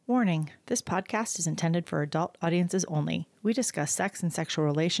Warning, this podcast is intended for adult audiences only. We discuss sex and sexual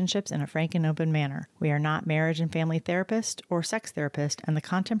relationships in a frank and open manner. We are not marriage and family therapist or sex therapist, and the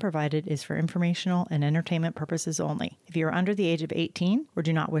content provided is for informational and entertainment purposes only. If you are under the age of 18 or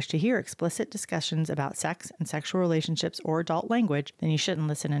do not wish to hear explicit discussions about sex and sexual relationships or adult language, then you shouldn't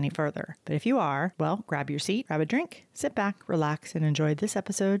listen any further. But if you are, well, grab your seat, grab a drink, sit back, relax, and enjoy this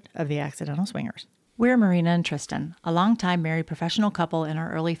episode of The Accidental Swingers. We're Marina and Tristan, a longtime married professional couple in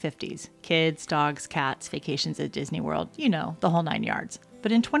our early 50s. Kids, dogs, cats, vacations at Disney World, you know, the whole 9 yards.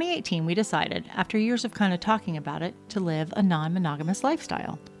 But in 2018, we decided, after years of kind of talking about it, to live a non-monogamous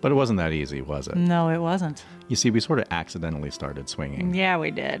lifestyle. But it wasn't that easy, was it? No, it wasn't. You see, we sort of accidentally started swinging. Yeah, we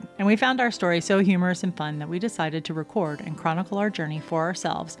did. And we found our story so humorous and fun that we decided to record and chronicle our journey for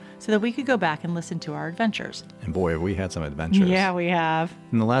ourselves so that we could go back and listen to our adventures. And boy, have we had some adventures. Yeah, we have.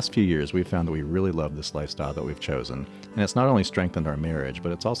 In the last few years, we've found that we really love this lifestyle that we've chosen. And it's not only strengthened our marriage,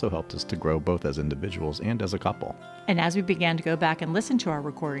 but it's also helped us to grow both as individuals and as a couple. And as we began to go back and listen to our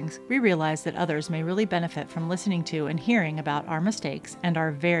recordings, we realized that others may really benefit from listening to and hearing about our mistakes and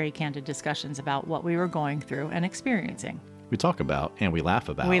our very candid discussions about what we were going through and experiencing. We talk about and we laugh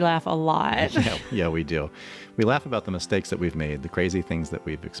about. We laugh a lot. Yeah, we do. We laugh about the mistakes that we've made, the crazy things that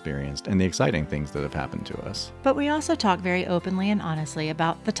we've experienced, and the exciting things that have happened to us. But we also talk very openly and honestly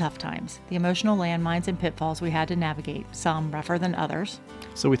about the tough times, the emotional landmines and pitfalls we had to navigate, some rougher than others.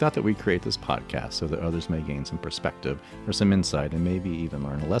 So we thought that we'd create this podcast so that others may gain some perspective or some insight and maybe even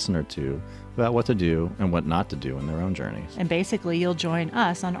learn a lesson or two about what to do and what not to do in their own journeys. And basically, you'll join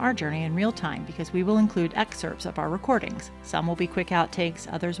us on our journey in real time because we will include excerpts of our recordings. Some will be quick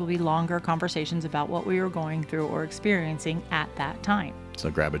outtakes, others will be longer conversations about what we were going through or experiencing at that time.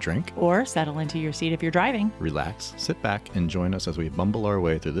 So grab a drink. Or settle into your seat if you're driving. Relax, sit back, and join us as we bumble our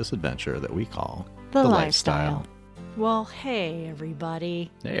way through this adventure that we call The Lifestyle. Well, hey,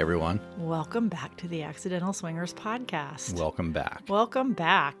 everybody. Hey, everyone. Welcome back to the Accidental Swingers podcast. Welcome back. Welcome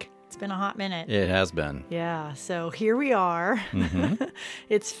back. It's been a hot minute. It has been. Yeah, so here we are. Mm-hmm.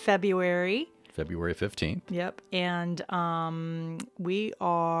 It's February 15th. Yep. And we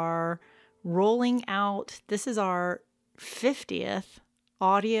are rolling out, this is our 50th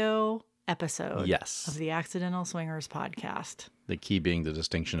audio episode of the Accidental Swingers podcast. The key being the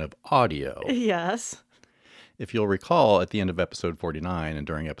distinction of audio. Yes. If you'll recall, at the end of episode 49 and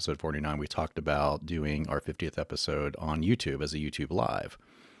during episode 49, we talked about doing our 50th episode on YouTube as a YouTube Live.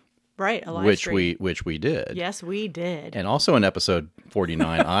 Right, a live stream. Which we did. Yes, we did. And also in episode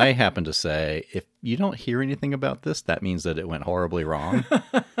 49, I happened to say, if you don't hear anything about this, that means that it went horribly wrong.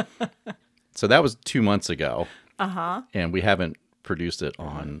 So that was 2 months ago. Uh-huh. And we haven't produced it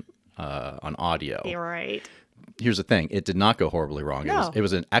on audio. You're right. Here's the thing. It did not go horribly wrong. No. It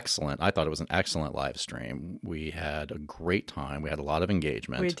was an excellent, I thought it was an excellent live stream. We had a great time. We had a lot of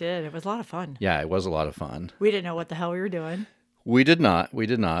engagement. We did. It was a lot of fun. Yeah, it was a lot of fun. We didn't know what the hell we were doing. We did not.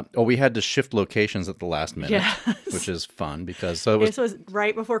 Oh, we had to shift locations at the last minute, yes. Which is fun because this was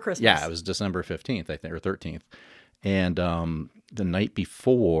right before Christmas. Yeah, it was December 15th, I think, or 13th. And the night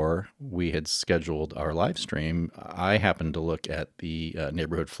before we had scheduled our live stream, I happened to look at the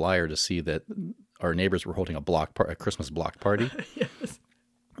neighborhood flyer to see that our neighbors were holding a Christmas block party. Yes.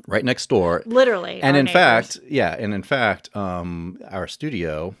 Right next door. Literally. And in fact, our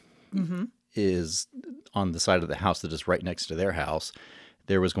studio is on the side of the house that is right next to their house.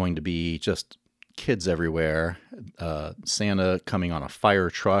 There was going to be just kids everywhere, Santa coming on a fire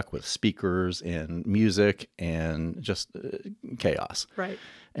truck with speakers and music and just chaos. Right.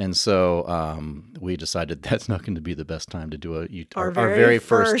 And so we decided that's not going to be the best time to do our very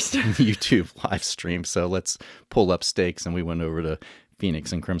first YouTube live stream. So let's pull up stakes. And we went over to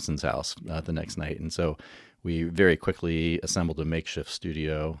Phoenix and Crimson's house the next night. And so we very quickly assembled a makeshift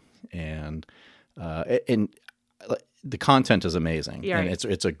studio. And the content is amazing. Yeah, and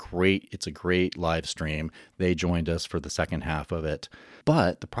it's a great live stream. They joined us for the second half of it.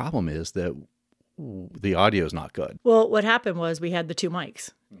 But the problem is that the audio is not good. Well, what happened was we had the two mics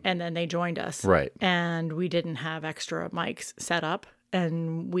and then they joined us. Right. And we didn't have extra mics set up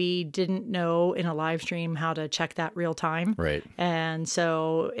and we didn't know in a live stream how to check that real time. Right. And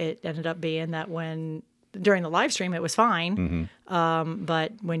so it ended up being that during the live stream, it was fine.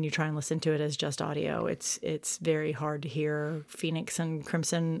 But when you try and listen to it as just audio, it's very hard to hear. Phoenix and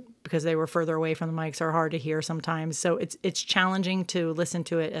Crimson, because they were further away from the mics, are hard to hear sometimes. So it's challenging to listen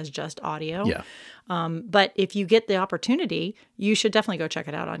to it as just audio. Yeah. But if you get the opportunity, you should definitely go check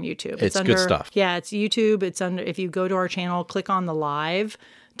it out on YouTube. It's good stuff. Yeah, it's YouTube. If you go to our channel, click on the live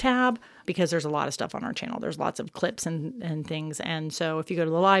tab, because there's a lot of stuff on our channel. There's lots of clips and things. And so if you go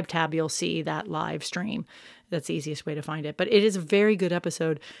to the live tab, you'll see that live stream. That's the easiest way to find it. But it is a very good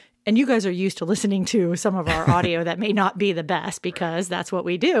episode. And you guys are used to listening to some of our audio that may not be the best because that's what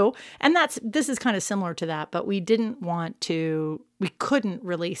we do. And this is kind of similar to that, but we couldn't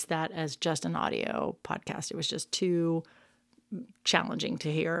release that as just an audio podcast. It was just too challenging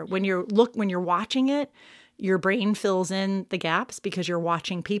to hear. When you're watching it, your brain fills in the gaps because you're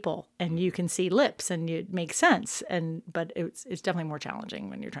watching people and you can see lips and it makes sense. But it's definitely more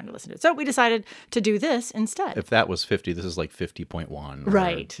challenging when you're trying to listen to it. So we decided to do this instead. If that was 50, this is like 50.1.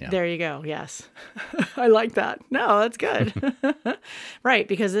 Right. Yeah. There you go. Yes. I like that. No, that's good. Right.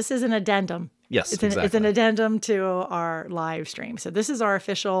 Because this is an addendum. Yes, exactly. It's an addendum to our live stream. So this is our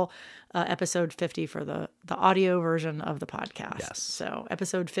official episode 50 for the audio version of the podcast. Yes. So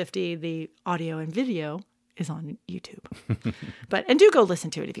episode 50, the audio and video is on YouTube. And do go listen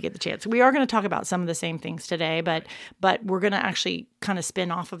to it if you get the chance. We are going to talk about some of the same things today, but we're going to actually kind of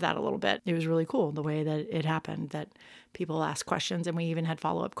spin off of that a little bit. It was really cool the way that it happened, that people asked questions and we even had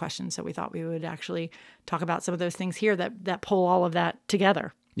follow-up questions. So we thought we would actually talk about some of those things here that pull all of that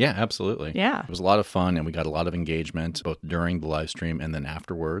together. Yeah, absolutely. Yeah. It was a lot of fun, and we got a lot of engagement both during the live stream and then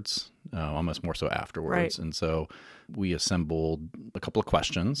afterwards, almost more so afterwards. Right. And so we assembled a couple of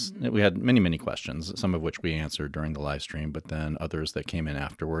questions. We had many, many questions, some of which we answered during the live stream, but then others that came in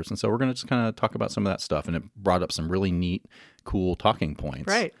afterwards. And so we're going to just kind of talk about some of that stuff, and it brought up some really neat, cool talking points.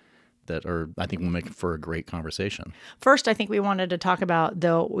 Right. That I think will make for a great conversation. First, I think we wanted to talk about,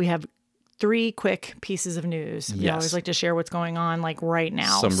 though, we have 3 quick pieces of news. Yes. We always like to share what's going on like right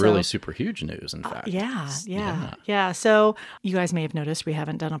now. Some really super huge news, in fact. Yeah. So you guys may have noticed we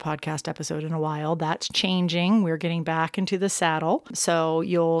haven't done a podcast episode in a while. That's changing. We're getting back into the saddle. So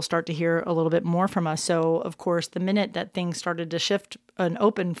you'll start to hear a little bit more from us. So, of course, the minute that things started to shift and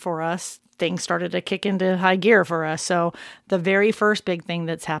open for us, things started to kick into high gear for us. So the very first big thing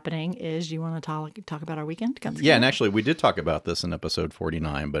that's happening is, you want to talk about our weekend? Yeah, and actually we did talk about this in episode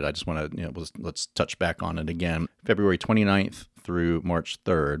 49, but I just want to, let's touch back on it again. February 29th through March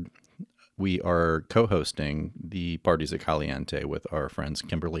 3rd, we are co-hosting the Parties at Caliente with our friends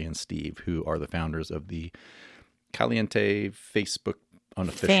Kimberly and Steve, who are the founders of the Caliente Facebook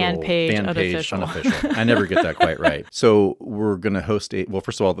unofficial fan page unofficial. I never get that quite right. So we're going to host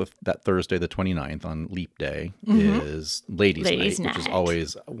first of all, that Thursday, the 29th on Leap Day is Ladies Night, which is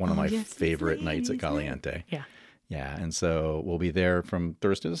always one of my favorite nights at Caliente. Yeah. Yeah. And so we'll be there from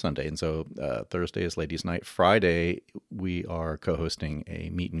Thursday to Sunday. And so Thursday is Ladies Night. Friday, we are co-hosting a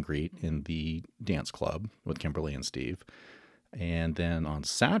meet and greet in the dance club with Kimberly and Steve. And then on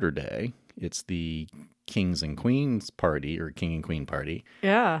Saturday, it's the Kings and Queens party, or King and Queen party.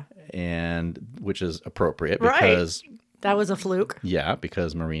 Yeah. And which is appropriate because that was a fluke. Yeah,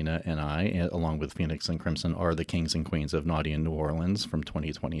 because Marina and I, along with Phoenix and Crimson, are the Kings and Queens of Naughty in New Orleans from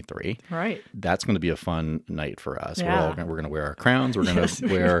 2023. Right. That's going to be a fun night for us. Yeah. We're going to wear our crowns. We're going to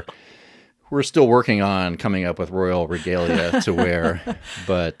wear. We're still working on coming up with royal regalia to wear,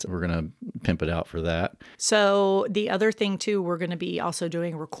 but we're going to pimp it out for that. So the other thing, too, we're going to be also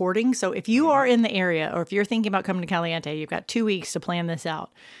doing recording. So if you are in the area, or if you're thinking about coming to Caliente, you've got 2 weeks to plan this out.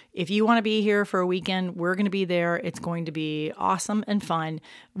 If you want to be here for a weekend, we're going to be there. It's going to be awesome and fun.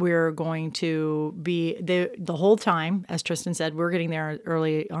 We're going to be there the whole time. As Tristan said, we're getting there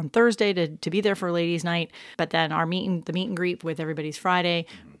early on Thursday to be there for Ladies Night. But then the meet and greet with everybody's Friday.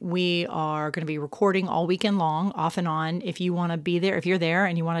 We are going to be recording all weekend long, off and on. If you want to be there, if you're there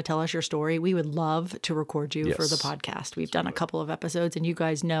and you want to tell us your story, we would love to record you for the podcast. We've done a couple of episodes, and you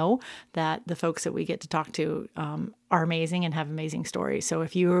guys know that the folks that we get to talk to are amazing and have amazing stories. So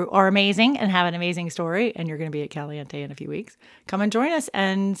if you are amazing and have an amazing story, and you're going to be at Caliente in a few weeks, come and join us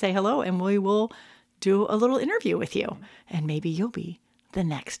and say hello, and we will do a little interview with you. And maybe you'll be the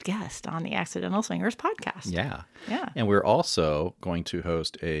next guest on the Accidental Swingers podcast. Yeah. Yeah. And we're also going to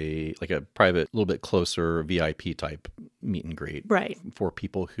host a private, little bit closer VIP type meet and greet. Right. For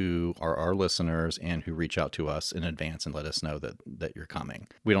people who are our listeners and who reach out to us in advance and let us know that you're coming.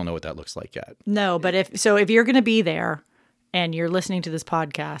 We don't know what that looks like yet. No, but if you're going to be there and you're listening to this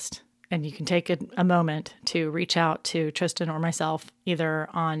podcast, and you can take a moment to reach out to Tristan or myself, either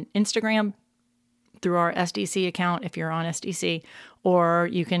on Instagram, through our SDC account if you're on SDC, or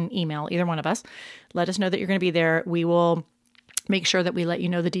you can email either one of us. Let us know that you're going to be there. We will make sure that we let you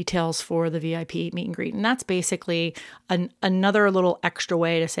know the details for the VIP meet and greet. And that's basically another little extra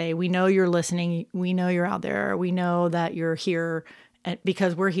way to say, we know you're listening. We know you're out there. We know that you're here,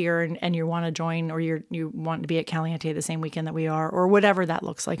 because we're here and you want to join, or you want to be at Caliente the same weekend that we are, or whatever that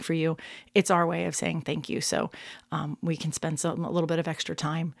looks like for you, it's our way of saying thank you. So we can spend a little bit of extra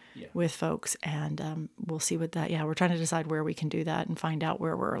time with folks, and we'll see what that. Yeah, we're trying to decide where we can do that and find out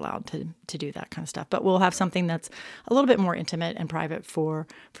where we're allowed to do that kind of stuff. But we'll have something that's a little bit more intimate and private for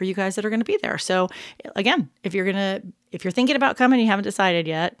you guys that are going to be there. So again, if you're thinking about coming, you haven't decided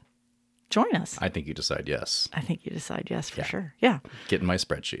yet, join us. I think you decide yes. I think you decide yes for sure. Yeah. Get in my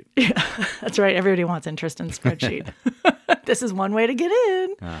spreadsheet. Yeah, that's right. Everybody wants interest in spreadsheet. This is one way to get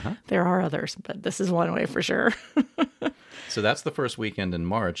in. There are others, but this is one way for sure. So that's the first weekend in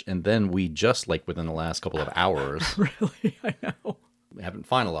March. And then we just, like within the last couple of hours. Really? I know. We haven't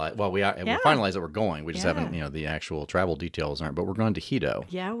finalized. Well, we finalized that we're going. We just haven't, the actual travel details aren't. But we're going to Hito.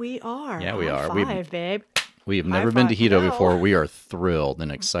 Yeah, we are. Yeah, we are. Babe. We have never been to Hito before. We are thrilled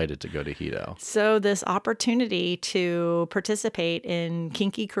and excited to go to Hito. So this opportunity to participate in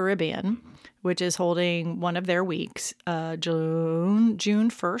Kinky Caribbean, which is holding one of their weeks, June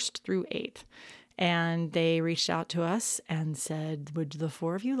 1st through 8th. And they reached out to us and said, would the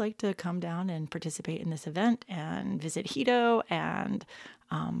four of you like to come down and participate in this event and visit Hito and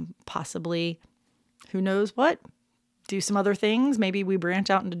possibly, who knows what, do some other things. Maybe we branch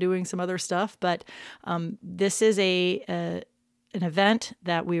out into doing some other stuff. But this is an event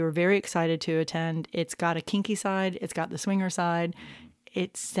that we were very excited to attend. It's got a kinky side. It's got the swinger side.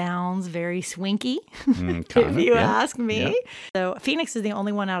 It sounds very swinky, if you ask me. Yeah. So Phoenix is the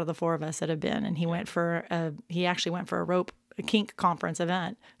only one out of the four of us that have been, and he actually went for a kink conference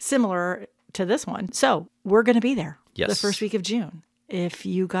event similar to this one. So we're going to be there the first week of June. If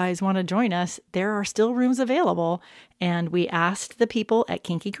you guys want to join us, there are still rooms available. And we asked the people at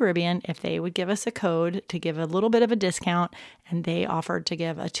Kinky Caribbean if they would give us a code to give a little bit of a discount. And they offered to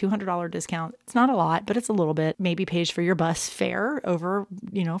give a $200 discount. It's not a lot, but it's a little bit. Maybe pays for your bus fare over,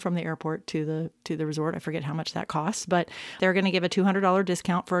 from the airport to the resort. I forget how much that costs, but they're going to give a $200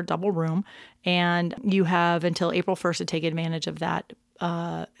 discount for a double room. And you have until April 1st to take advantage of that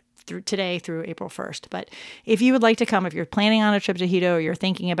through April 1st. But if you would like to come, if you're planning on a trip to Hito or you're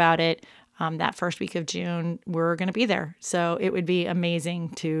thinking about it, that first week of June, we're going to be there. So it would be amazing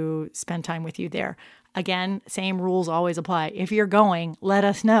to spend time with you there. Again, same rules always apply. If you're going, let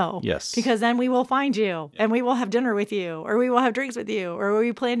us know. Yes. Because then we will find you and we will have dinner with you, or we will have drinks with you, or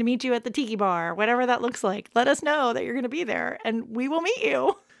we plan to meet you at the tiki bar, whatever that looks like. Let us know that you're going to be there and we will meet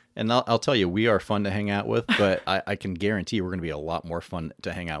you. And I'll tell you, we are fun to hang out with, but I can guarantee we're going to be a lot more fun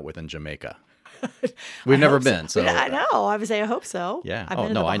to hang out with in Jamaica. We've never been. So yeah, I know. I would say I hope so. Yeah. I've been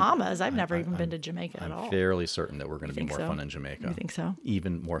to the Bahamas. I've never even been to Jamaica at all. I'm fairly certain that we're going to be more fun in Jamaica. You think so?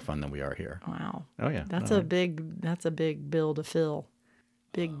 Even more fun than we are here. Wow. Oh yeah. That's a big bill to fill.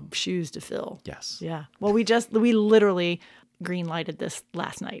 Big shoes to fill. Yes. Yeah. Well, we literally green lighted this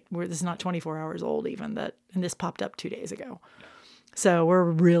last night. This is not 24 hours old even, and this popped up 2 days ago. So we're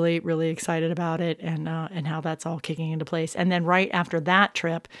really, really excited about it and how that's all kicking into place. And then right after that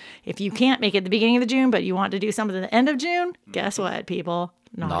trip, if you can't make it the beginning of June, but you want to do something at the end of June, guess what, people?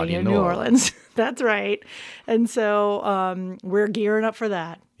 Naughty in New Orleans. That's right. And so we're gearing up for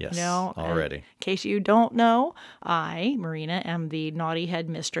that. Yes, already. In case you don't know, I, Marina, am the naughty head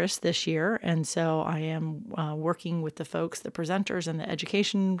mistress this year. And so I am working with the folks, the presenters and the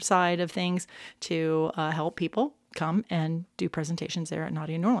education side of things to help people come and do presentations there at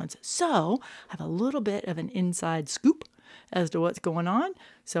Naughty in New Orleans. So I have a little bit of an inside scoop as to what's going on.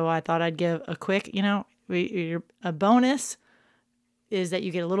 So I thought I'd give a quick, a bonus is that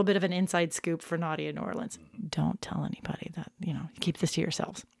you get a little bit of an inside scoop for Naughty in New Orleans. Don't tell anybody that, keep this to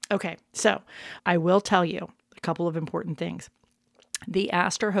yourselves. Okay, so I will tell you a couple of important things. The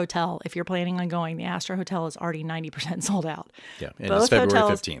Astor Hotel, if you're planning on going, the Astor Hotel is already 90% sold out. Yeah, and it's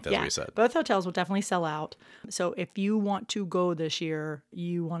February 15th, as we said. Both hotels will definitely sell out. So if you want to go this year,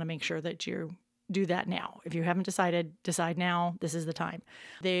 you want to make sure that you do that now. If you haven't decided, decide now. This is the time.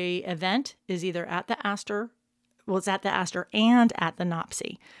 The event is either at the Astor, it's at the Astor and at the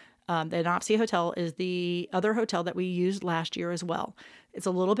Nopsey. The Nopsey Hotel is the other hotel that we used last year as well. It's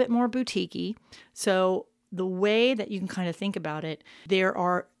a little bit more boutique-y. So the way that you can kind of think about it, there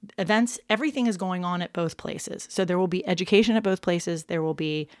are events, everything is going on at both places. So there will be education at both places. There will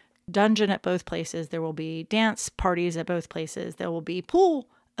be dungeon at both places. There will be dance parties at both places. There will be pool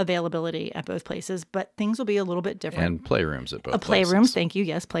availability at both places, but things will be a little bit different. And playrooms at both places. Playrooms, thank you.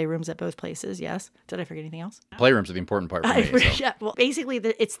 Yes, playrooms at both places. Yes. Did I forget anything else? Playrooms are the important part for me. So. Yeah, well, basically,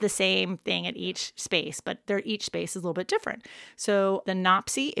 it's the same thing at each space, but each space is a little bit different. So the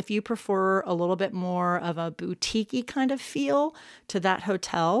Nopsey, if you prefer a little bit more of a boutique-y kind of feel to that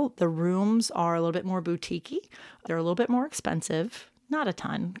hotel, the rooms are a little bit more boutique-y. They're a little bit more expensive. not a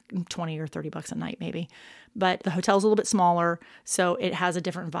ton, 20 or 30 bucks a night maybe. But the hotel's a little bit smaller, so it has a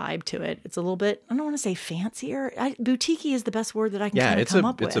different vibe to it. It's a little bit, I don't want to say fancier. Boutique is the best word that I can kind of come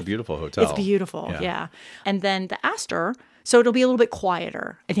up with. It's a beautiful hotel. It's beautiful, yeah. And then the Astor, so it'll be a little bit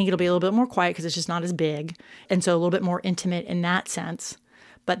quieter. I think it'll be a little bit more quiet because it's just not as big. And so a little bit more intimate in that sense.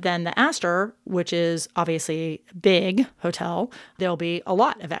 But then the Astor, which is obviously a big hotel, there'll be a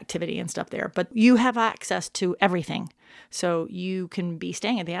lot of activity and stuff there. But you have access to everything. So you can be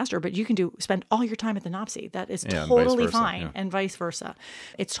staying at the Astor, but you can spend all your time at the Nopsey. That is totally fine, and vice versa.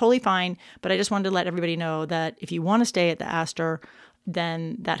 It's totally fine, but I just wanted to let everybody know that if you want to stay at the Astor,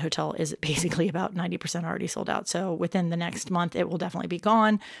 then that hotel is basically about 90% already sold out. So within the next month, it will definitely be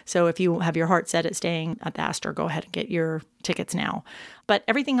gone. So if you have your heart set at staying at the Astor, go ahead and get your tickets now. But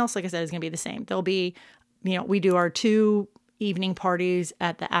everything else, like I said, is going to be the same. There'll be, we do our 2 evening parties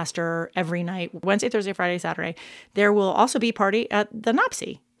at the Astor every night, Wednesday, Thursday, Friday, Saturday. There will also be party at the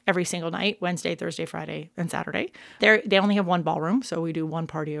Nopsey every single night, Wednesday, Thursday, Friday, and Saturday. They only have 1 ballroom, so we do 1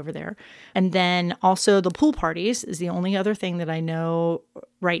 party over there. And then also the pool parties is the only other thing that I know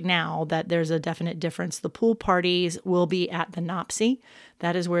right now that there's a definite difference. The pool parties will be at the Nopsey.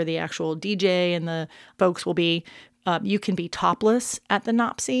 That is where the actual DJ and the folks will be. You can be topless at the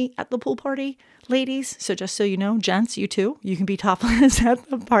Nopsey at the pool party, ladies. So just so you know, gents, you too, you can be topless at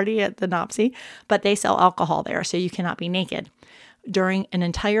the party at the Nopsey, but they sell alcohol there, so you cannot be naked. During an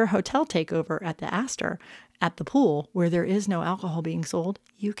entire hotel takeover at the Astor, at the pool, where there is no alcohol being sold,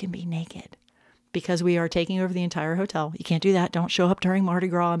 you can be naked because we are taking over the entire hotel. You can't do that. Don't show up during Mardi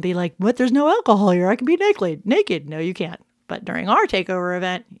Gras and be like, what? There's no alcohol here. I can be naked. No, you can't. But during our takeover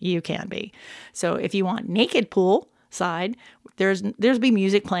event, you can be. So if you want naked pool side, there's be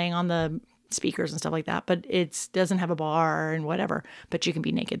music playing on the speakers and stuff like that, but it doesn't have a bar and whatever, but you can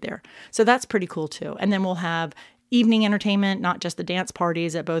be naked there. So that's pretty cool too. And then we'll have evening entertainment, not just the dance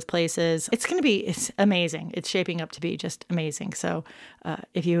parties at both places. It's amazing. It's shaping up to be just amazing. So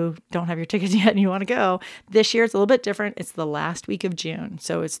if you don't have your tickets yet and you want to go, this year it's a little bit different. It's the last week of June.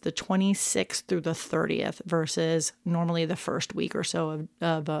 So it's the 26th through the 30th versus normally the first week or so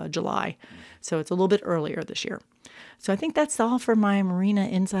of July. So it's a little bit earlier this year. So I think that's all for my Marina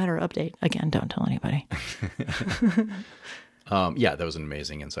Insider update. Again, don't tell anybody. That was an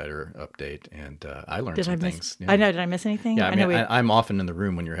amazing insider update, and I learned some things. I know. Did I miss anything? Yeah, I'm often in the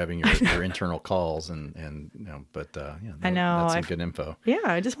room when you're having your internal calls, I know that's some good info. Yeah,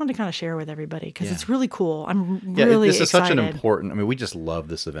 I just wanted to kind of share with everybody because it's really cool. I'm really excited. This is such an important. We just love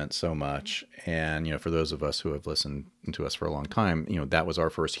this event so much, and for those of us who have listened to us for a long time, that was our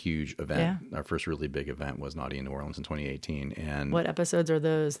first huge event. Yeah. Our first really big event was Naughty in New Orleans in 2018. And what episodes are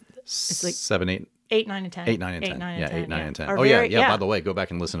those? It's like 7, 8. 8, 9, and 10. 8, 9, and 10. 8, 9, and 10. Oh, yeah. By the way, go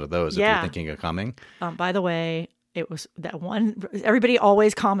back and listen to those if you're thinking of coming. By the way, it was that one. Everybody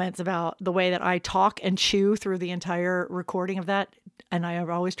always comments about the way that I talk and chew through the entire recording of that. And I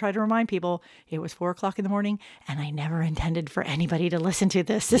always try to remind people it was 4:00 in the morning and I never intended for anybody to listen to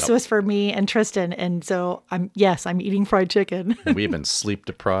this. This was for me and Tristan. And so I'm eating fried chicken. We've been sleep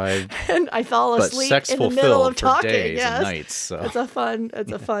deprived. And I fell asleep in the middle of talking. For days and nights. So. It's a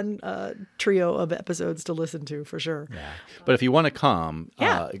fun trio of episodes to listen to for sure. Yeah. But if you want to come,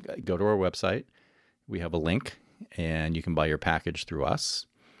 go to our website. We have a link and you can buy your package through us.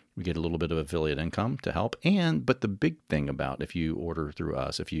 We get a little bit of affiliate income to help. But the big thing about if you order through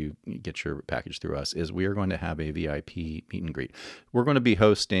us, if you get your package through us, is we are going to have a VIP meet and greet. We're going to be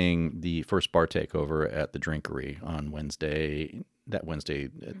hosting the first bar takeover at the Drinkery on Wednesday at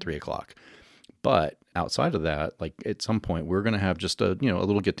 3:00. But outside of that, like at some point, we're going to have just a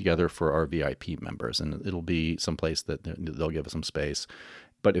little get together for our VIP members, and it'll be someplace that they'll give us some space.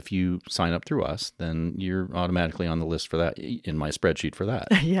 But if you sign up through us, then you're automatically on the list for that, in my spreadsheet for that.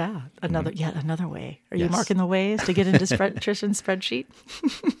 Yeah, yet another way. Are you marking the ways to get into Tristan's spreadsheet?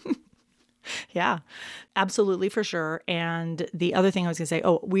 Yeah, absolutely, for sure. And the other thing I was going to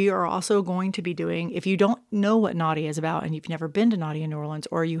say, we are also going to be doing, if you don't know what Naughty is about and you've never been to Naughty in New Orleans,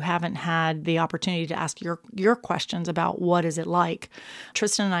 or you haven't had the opportunity to ask your questions about what is it like,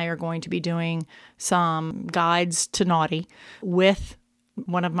 Tristan and I are going to be doing some guides to Naughty with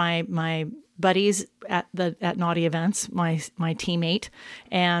one of my buddies at Naughty events, my teammate,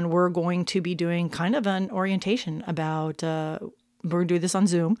 and we're going to be doing kind of an orientation about. We're going to do this on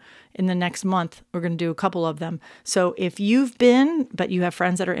Zoom in the next month. We're going to do a couple of them. So if you've been, but you have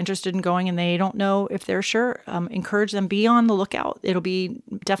friends that are interested in going and they don't know if they're sure, encourage them, be on the lookout. It'll be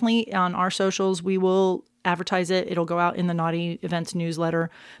definitely on our socials. We will advertise it. It'll go out in the Naughty Events newsletter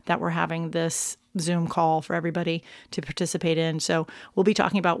that we're having this Zoom call for everybody to participate in. So we'll be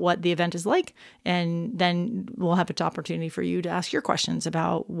talking about what the event is like, and then we'll have an opportunity for you to ask your questions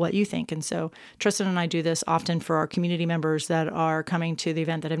about what you think. And so Tristan and I do this often for our community members that are coming to the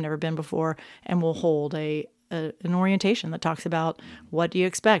event that have never been before, and we'll hold an orientation that talks about what do you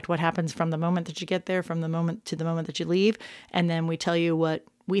expect, what happens from the moment that you get there, from the moment to the moment that you leave, and then we tell you what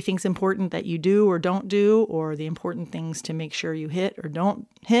we think is important that you do or don't do, or the important things to make sure you hit or don't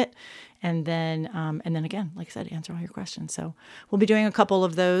hit. And then again, like I said, answer all your questions. So we'll be doing a couple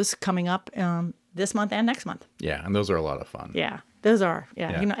of those coming up this month and next month. Yeah, and those are a lot of fun. Yeah, those are. Yeah.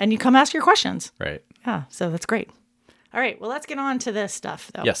 And you come ask your questions. Right. Yeah, so that's great. All right, well, let's get on to this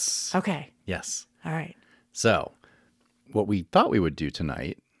stuff, though. Yes. Okay. Yes. All right. So what we thought we would do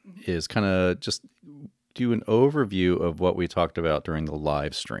tonight is kind of just do an overview of what we talked about during the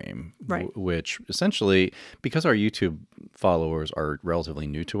live stream, right? Which essentially, because our YouTube followers are relatively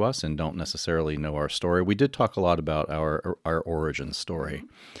new to us and don't necessarily know our story, we did talk a lot about our origin story.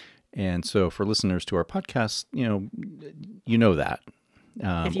 And so for listeners to our podcast, you know that.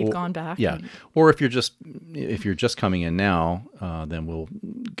 If you've gone back. Yeah. Or if you're just coming in now, then we'll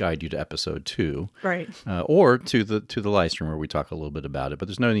guide you to episode 2. Right. Or to the live stream where we talk a little bit about it. But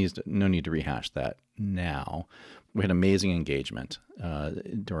there's no need to rehash that now. We had amazing engagement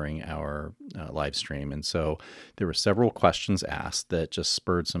during our live stream. And so there were several questions asked that just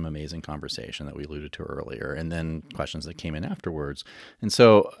spurred some amazing conversation that we alluded to earlier, and then questions that came in afterwards. And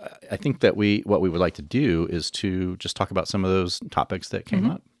so I think that what we would like to do is to just talk about some of those topics that came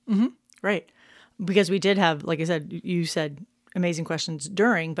up. Mm-hmm. Right. Because we did have, like I said, you said amazing questions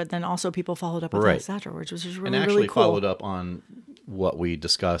during, but then also people followed up with us afterwards, which is really, and actually really cool. Followed up on what we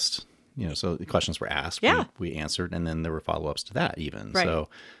discussed. So the questions were asked, we answered, and then there were follow-ups to that even. Right. So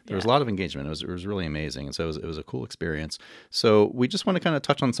there was a lot of engagement. It was really amazing. And so it was a cool experience. So we just want to kind of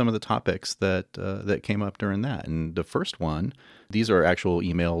touch on some of the topics that came up during that. And the first one, these are actual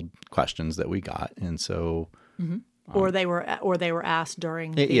emailed questions that we got. And so... Mm-hmm. Or they were asked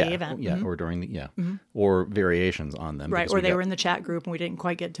during the event. Yeah, or during the, or variations on them. Right, or they were in the chat group and we didn't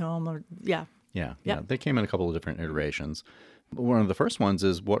quite get to them. Yeah, they came in a couple of different iterations. One of the first ones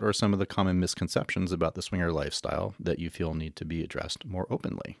is, what are some of the common misconceptions about the swinger lifestyle that you feel need to be addressed more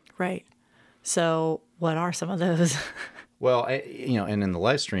openly? Right. So what are some of those? Well, and in the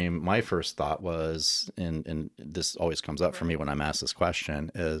live stream, my first thought was, and this always comes up for me when I'm asked this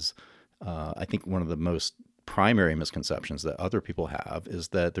question, is I think one of the most primary misconceptions that other people have is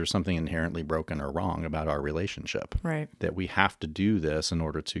that there's something inherently broken or wrong about our relationship. Right. That we have to do this in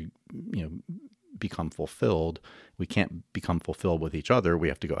order to, become fulfilled. We can't become fulfilled with each other. We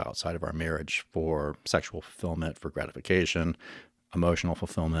have to go outside of our marriage for sexual fulfillment, for gratification, emotional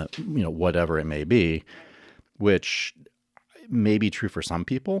fulfillment, whatever it may be, which may be true for some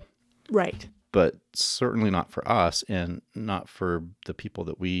people. Right. But certainly not for us, and not for the people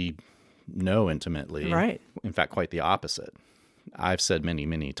that we know intimately. Right. In fact, quite the opposite. I've said many,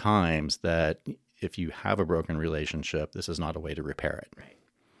 many times that if you have a broken relationship, this is not a way to repair it. Right.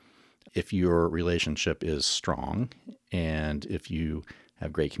 If your relationship is strong and if you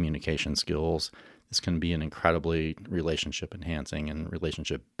have great communication skills, this can be an incredibly relationship enhancing and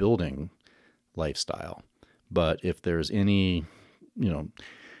relationship building lifestyle. But if there's any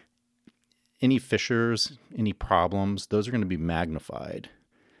fissures, any problems, those are going to be magnified.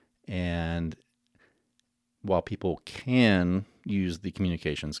 And while people can use the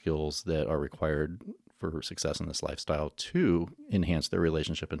communication skills that are required for success in this lifestyle to enhance their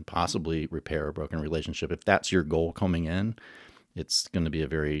relationship and possibly repair a broken relationship, if that's your goal coming in, it's going to be a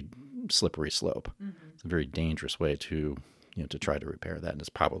very slippery slope. Mm-hmm. It's a very dangerous way to try to repair that, and it's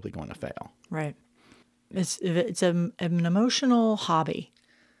probably going to fail. Right. It's an emotional hobby.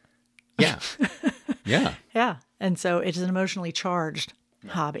 Yeah. Yeah. Yeah. And so it's an emotionally charged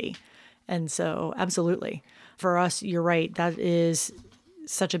hobby. And so absolutely. For us, you're right. That is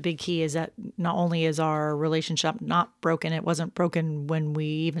such a big key, is that not only is our relationship not broken, it wasn't broken when we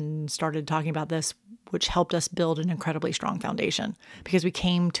even started talking about this, which helped us build an incredibly strong foundation because we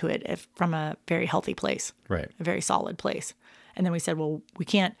came to it from a very healthy place, right? A very solid place. And then we said, well, we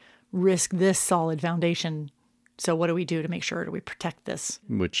can't risk this solid foundation. So what do we do to make sure that we protect this?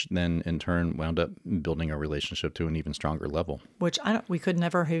 Which then in turn wound up building our relationship to an even stronger level. Which we could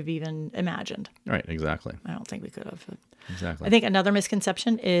never have even imagined. Right, exactly. I don't think we could have. Exactly. I think another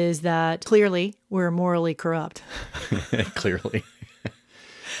misconception is that clearly we're morally corrupt. Clearly.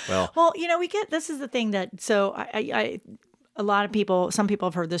 Well, we get, this is the thing that, so I a lot of people, some people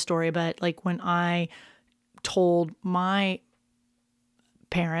have heard this story, but like when I told my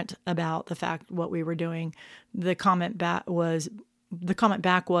parent about the fact what we were doing, the comment back was,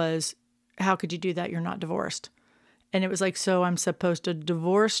 how could you do that? You're not divorced. And it was like, so I'm supposed to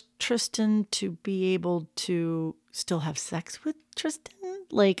divorce Tristan to be able to still have sex with Tristan?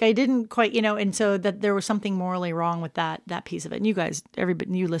 Like, I didn't quite, and so that there was something morally wrong with that piece of it. And you guys,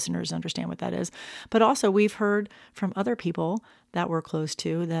 everybody, you listeners understand what that is. But also we've heard from other people that we're close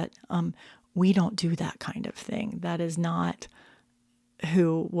to that we don't do that kind of thing. That is not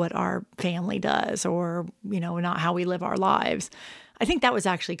what our family does, or, not how we live our lives. I think that was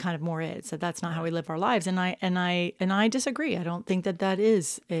actually kind of more it. So that's not how we live our lives. And I disagree. I don't think that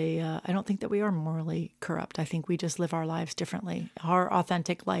is I don't think that we are morally corrupt. I think we just live our lives differently. Our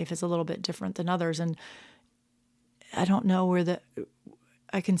authentic life is a little bit different than others. And I don't know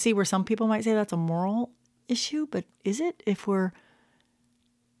I can see where some people might say that's a moral issue, but is it, if we're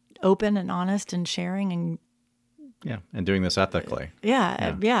open and honest and sharing and doing this ethically?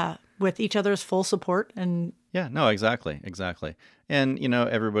 Yeah, with each other's full support and yeah, no, exactly. And,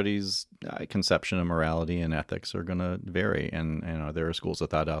 everybody's conception of morality and ethics are going to vary. And, there are schools of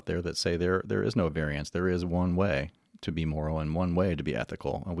thought out there that say there is no variance. There is one way to be moral and one way to be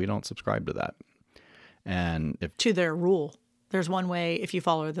ethical. And we don't subscribe to that. And to their rule, there's one way if you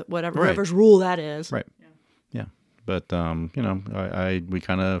follow whatever's rule that is. Right. Yeah. But, we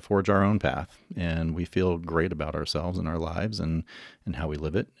kind of forge our own path, and we feel great about ourselves and our lives and how we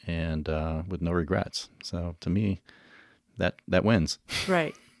live it, and with no regrets. So to me, that wins.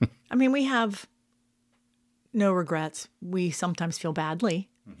 Right. I mean, we have no regrets. We sometimes feel badly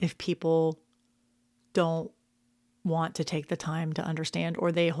if people don't want to take the time to understand,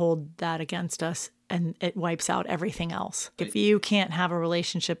 or they hold that against us, and it wipes out everything else. If you can't have a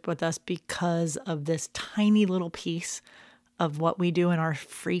relationship with us because of this tiny little piece of what we do in our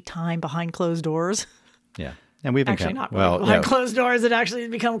free time behind closed doors. Yeah. And we've actually not really behind closed doors. It actually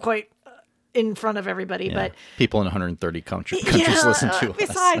has become quite in front of everybody. Yeah. But people in 130 countries listen to us.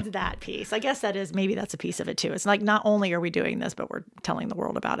 Besides that piece, I guess maybe that's a piece of it too. It's like, not only are we doing this, but we're telling the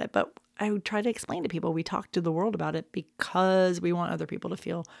world about it. But I would try to explain to people, we talk to the world about it because we want other people to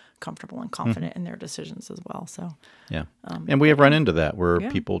feel comfortable and confident in their decisions as well. So, yeah. And we have run into that where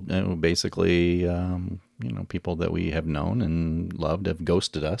people basically, people that we have known and loved have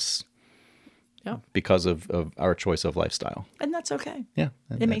ghosted us. Yeah. Because of our choice of lifestyle. And that's okay. Yeah.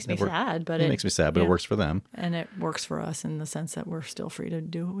 It makes me sad, but it makes me sad, but it works for them. And it works for us in the sense that we're still free to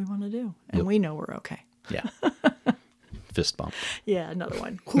do what we want to do. And we know we're okay. Yeah. Fist bump. Yeah, another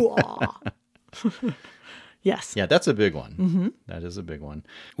one. Yes. Yeah, that's a big one. Mm-hmm. That is a big one.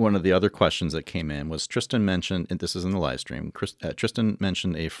 One of the other questions that came in was Tristan mentioned, and this is in the live stream, Tristan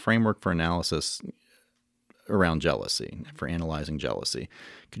mentioned a framework for analysis around jealousy, for analyzing jealousy.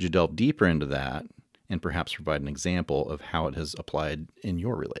 Could you delve deeper into that and perhaps provide an example of how it has applied in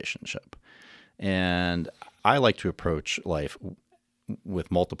your relationship? And I like to approach life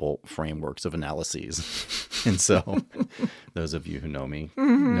with multiple frameworks of analyses. And so those of you who know me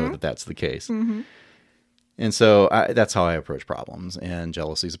know that that's the case. Mm-hmm. And so that's how I approach problems, and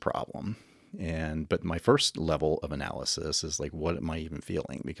jealousy is a problem. But my first level of analysis is like, what am I even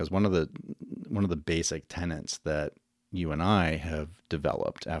feeling? Because one of the basic tenets that you and I have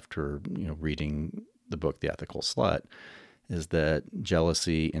developed after reading the book The Ethical Slut is that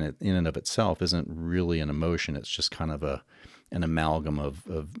jealousy in and of itself isn't really an emotion. It's just kind of an amalgam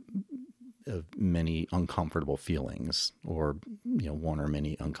of many uncomfortable feelings, or one or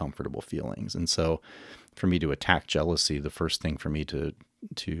many uncomfortable feelings. And so for me to attack jealousy, the first thing for me to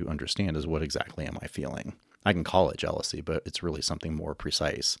understand is, what exactly am I feeling? I can call it jealousy, but it's really something more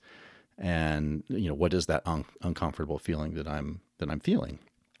precise. And what is that uncomfortable feeling that I'm feeling?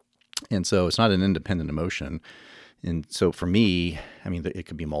 And so it's not an independent emotion. And so for me, I mean, it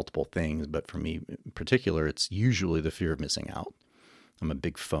could be multiple things, but for me in particular, it's usually the fear of missing out. I'm a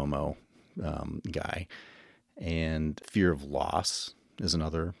big FOMO guy, and fear of loss is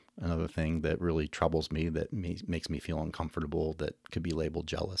another thing that really troubles me, that makes me feel uncomfortable, that could be labeled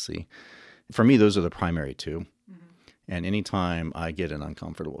jealousy. For me, those are the primary two. Mm-hmm. And anytime I get an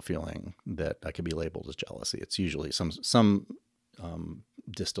uncomfortable feeling that I could be labeled as jealousy, it's usually some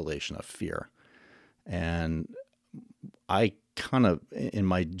distillation of fear. And I kind of, in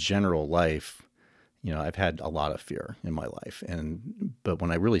my general life, I've had a lot of fear in my life. But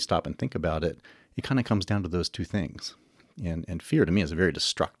when I really stop and think about it, it kind of comes down to those two things. And fear to me is very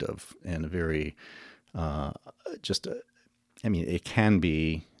destructive and very, it can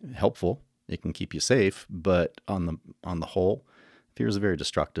be helpful. It can keep you safe, but on the whole, fear is a very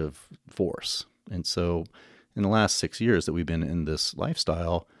destructive force. And so in the last 6 years that we've been in this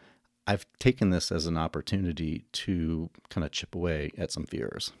lifestyle, I've taken this as an opportunity to kind of chip away at some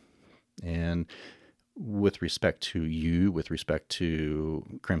fears. And with respect to you, with respect to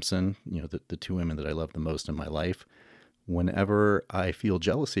Crimson, the two women that I love the most in my life, whenever I feel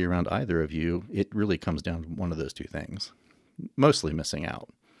jealousy around either of you, it really comes down to one of those two things, mostly missing out.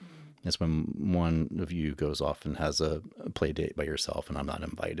 It's when one of you goes off and has a play date by yourself and I'm not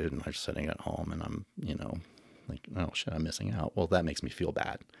invited and I'm just sitting at home and I'm, like, oh shit, I'm missing out. Well, that makes me feel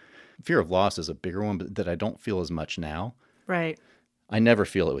bad. Fear of loss is a bigger one, but that I don't feel as much now. Right. I never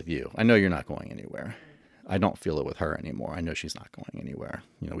feel it with you. I know you're not going anywhere. I don't feel it with her anymore. I know she's not going anywhere.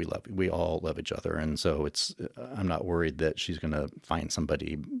 We all love each other. And so I'm not worried that she's going to find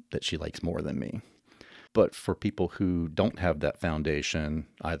somebody that she likes more than me. But for people who don't have that foundation,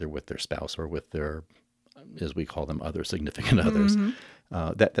 either with their spouse or with their, as we call them, other significant others,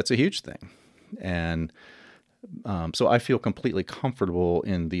 that's a huge thing. And so I feel completely comfortable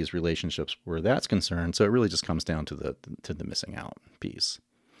in these relationships where that's concerned. So it really just comes down to the missing out piece.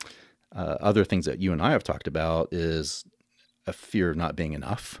 Other things that you and I have talked about is a fear of not being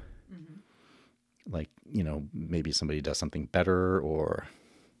enough. Mm-hmm. Like, maybe somebody does something better or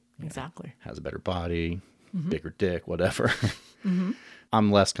exactly has a better body, bigger dick, whatever. Mm-hmm. I'm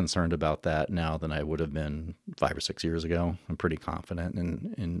less concerned about that now than I would have been 5 or 6 years ago. I'm pretty confident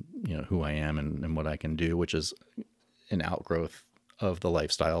in who I am and what I can do, which is an outgrowth of the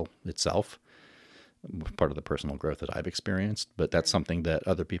lifestyle itself, part of the personal growth that I've experienced. But that's something that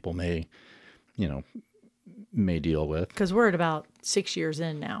other people may deal with. Because we're at about 6 years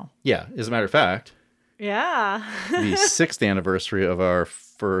in now. Yeah. As a matter of fact. Yeah. The 6th anniversary of our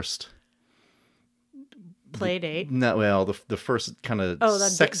first play date. No, well, the first kind of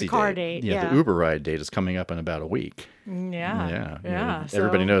sexy the car date. Yeah, the Uber ride date is coming up in about a week. Yeah.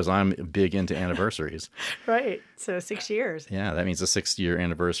 Everybody knows I'm big into anniversaries. Right. So 6 years. Yeah, that means the 6th-year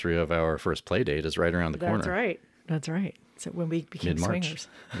anniversary of our first play date is right around the corner. That's right. So when we became Mid-March. swingers.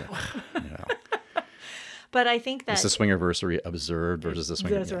 Yeah. But I think that it's the swingerversary observed versus the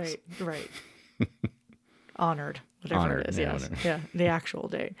swinger. That's right. Honored, whatever it is. Yes. Yeah, the actual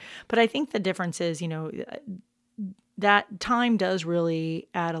date. But I think the difference is, that time does really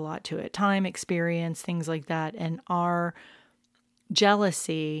add a lot to it. Time, experience, things like that. And our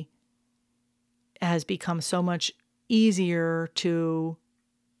jealousy has become so much easier to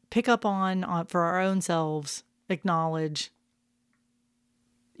pick up on for our own selves, acknowledge,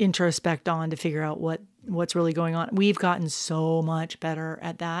 introspect on to figure out what's really going on. We've gotten so much better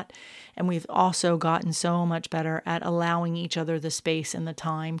at that. And we've also gotten so much better at allowing each other the space and the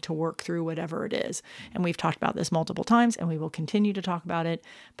time to work through whatever it is. And we've talked about this multiple times and we will continue to talk about it.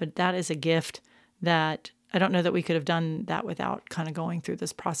 But that is a gift that I don't know that we could have done that without kind of going through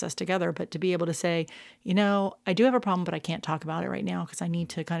this process together. But to be able to say, I do have a problem, but I can't talk about it right now because I need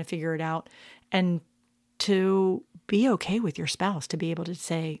to kind of figure it out. And to be okay with your spouse, to be able to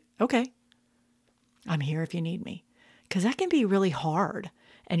say, okay, I'm here if you need me. Because that can be really hard.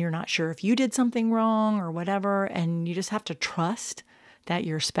 And you're not sure if you did something wrong or whatever. And you just have to trust that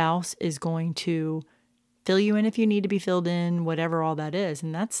your spouse is going to fill you in if you need to be filled in, whatever all that is.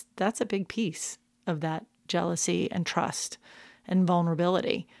 And that's a big piece of that jealousy and trust and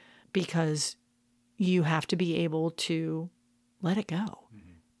vulnerability, because you have to be able to let it go.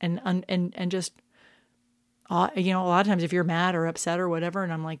 Mm-hmm. And just, a lot of times if you're mad or upset or whatever,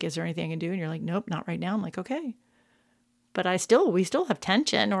 and I'm like, is there anything I can do? And you're like, nope, not right now. I'm like, okay. But we still have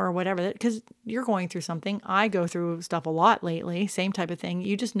tension or whatever, because you're going through something. I go through stuff a lot lately, same type of thing.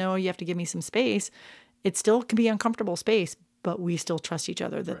 You just know you have to give me some space. It still can be uncomfortable space, but we still trust each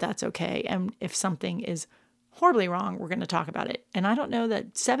other that that's okay. And if something is horribly wrong, we're going to talk about it. And I don't know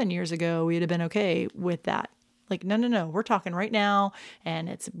that 7 years ago we'd have been okay with that. Like, no, we're talking right now, and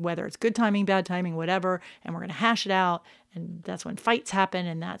it's whether it's good timing, bad timing, whatever, and we're going to hash it out. And that's when fights happen,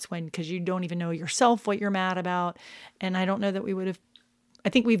 and that's when, because you don't even know yourself what you're mad about. And I don't know that we would have, I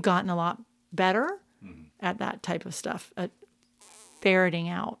think we've gotten a lot better at that type of stuff, at ferreting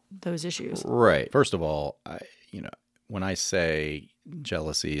out those issues. Right. First of all, when I say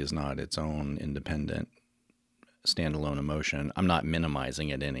jealousy is not its own independent standalone emotion, I'm not minimizing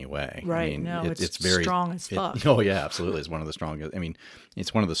it in any way. Right. It's very strong as fuck. Oh yeah, absolutely. It's one of the strongest.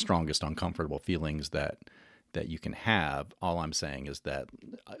 It's one of the strongest uncomfortable feelings that you can have. All I'm saying is that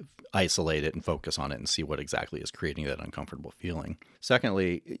isolate it and focus on it and see what exactly is creating that uncomfortable feeling.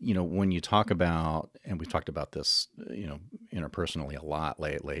 Secondly, when you talk about, and we've talked about this, interpersonally a lot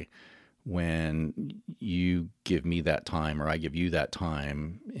lately, when you give me that time or I give you that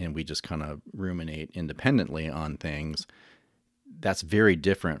time and we just kind of ruminate independently on things, that's very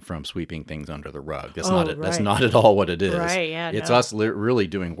different from sweeping things under the rug. That's Oh, not it. That's right. not at all what it is. Right, yeah, It's no. us really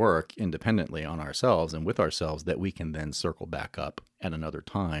doing work independently on ourselves and with ourselves that we can then circle back up at another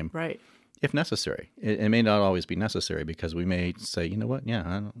time Right. if necessary. It may not always be necessary because we may say, you know what,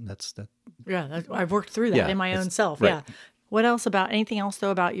 yeah, that's that. Yeah, I've worked through that Yeah, in my own self. right. Yeah. What else anything else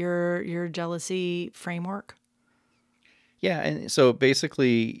though about your jealousy framework? Yeah, and so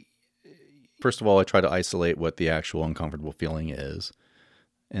basically, first of all, I try to isolate what the actual uncomfortable feeling is,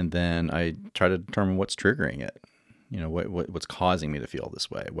 and then I try to determine what's triggering it. You know, what's causing me to feel this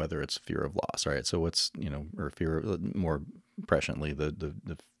way, whether it's fear of loss, right? So what's, or fear, more presciently,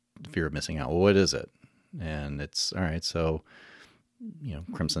 the fear of missing out. Well, what is it? And it's, all right, so,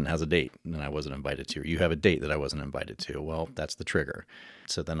 Crimson has a date that I wasn't invited to, or you have a date that I wasn't invited to. Well, that's the trigger.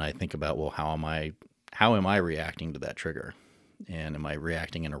 So then I think about, well, how am I reacting to that trigger? And am I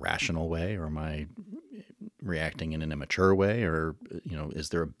reacting in a rational way, or am I reacting in an immature way, or, is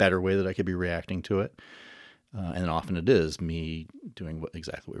there a better way that I could be reacting to it? And often it is me doing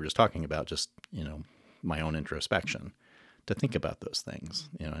exactly what we were just talking about, just, my own introspection to think about those things,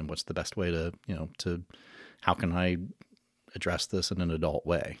 and what's the best way to, how can I address this in an adult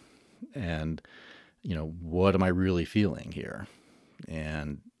way? And, what am I really feeling here?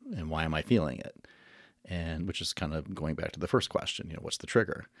 And why am I feeling it? And which is kind of going back to the first question, what's the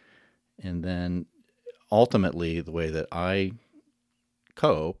trigger? And then ultimately the way that I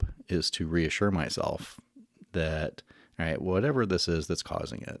cope is to reassure myself that, all right, whatever this is that's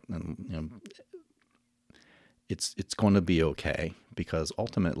causing it, and it's going to be okay, because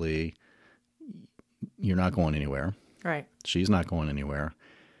ultimately you're not going anywhere. Right. She's not going anywhere.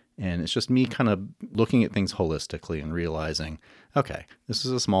 And it's just me kind of looking at things holistically and realizing, okay, this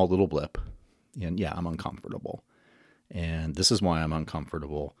is a small little blip, and yeah, I'm uncomfortable. And this is why I'm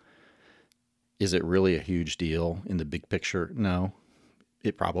uncomfortable. Is it really a huge deal in the big picture? No,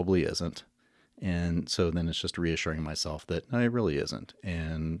 it probably isn't. And so then it's just reassuring myself that no, it really isn't.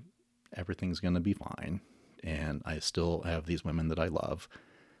 And everything's going to be fine. And I still have these women that I love.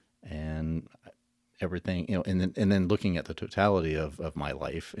 And everything, and then looking at the totality of my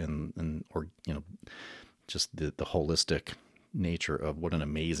life and just the holistic nature of what an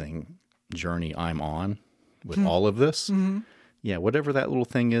amazing journey I'm on with all of this. Mm-hmm. Yeah, whatever that little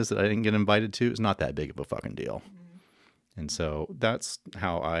thing is that I didn't get invited to is not that big of a fucking deal. Mm-hmm. And so that's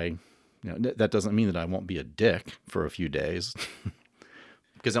how that doesn't mean that I won't be a dick for a few days.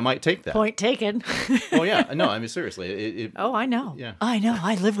 Because I might take that. Point taken. Oh, yeah. No, I mean, seriously. Oh, I know. Yeah. I know.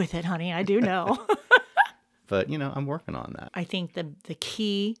 I live with it, honey. I do know. But, I'm working on that. I think the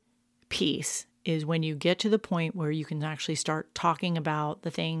key piece is when you get to the point where you can actually start talking about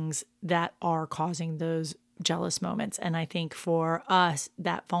the things that are causing those jealous moments. And I think for us,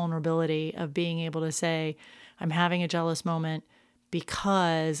 that vulnerability of being able to say, I'm having a jealous moment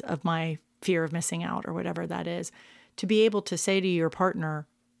because of my fear of missing out or whatever that is, to be able to say to your partner,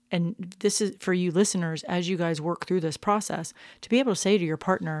 and this is for you listeners, as you guys work through this process, to be able to say to your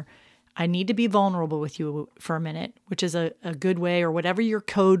partner, I need to be vulnerable with you for a minute, which is a good way, or whatever your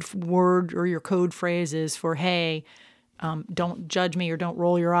code word or your code phrase is for, hey, don't judge me or don't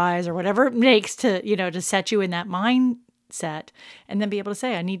roll your eyes or whatever it makes to set you in that mindset, and then be able to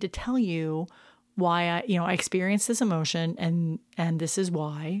say, I need to tell you why I experienced this emotion and this is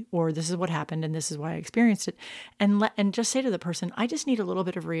why, or this is what happened and this is why I experienced it. And just say to the person, I just need a little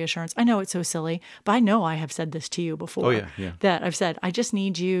bit of reassurance. I know it's so silly, but I know I have said this to you before. Oh, yeah. That I've said, I just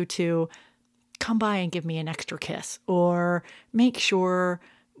need you to come by and give me an extra kiss, or make sure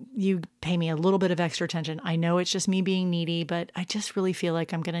you pay me a little bit of extra attention. I know it's just me being needy, but I just really feel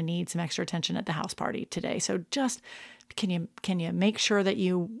like I'm going to need some extra attention at the house party today. So just can you make sure that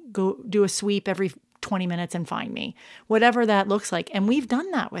you go do a sweep every 20 minutes and find me, whatever that looks like. And we've done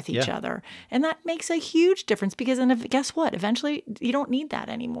that with each other. And that makes a huge difference, because guess what? Eventually you don't need that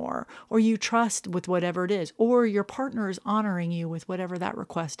anymore, or you trust with whatever it is, or your partner is honoring you with whatever that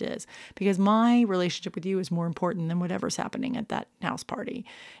request is, because my relationship with you is more important than whatever's happening at that house party.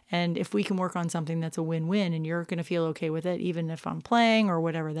 And if we can work on something that's a win-win and you're going to feel okay with it, even if I'm playing or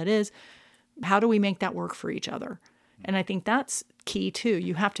whatever that is, how do we make that work for each other? And I think that's key too.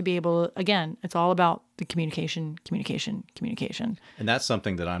 You have to be able, again, it's all about the communication. And that's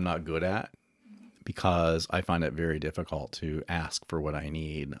something that I'm not good at, because I find it very difficult to ask for what I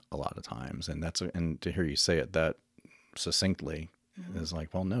need a lot of times. And to hear you say it that succinctly is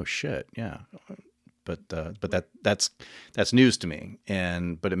like, well, no shit. Yeah. But that's news to me.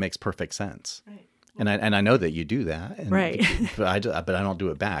 But it makes perfect sense. Right. And I know that you do that. And, right. but I don't do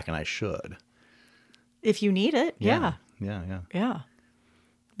it back, and I should. If you need it. Yeah. Yeah. Yeah.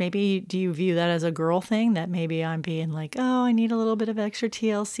 maybe do you view that as a girl thing, that maybe I'm being like, oh, I need a little bit of extra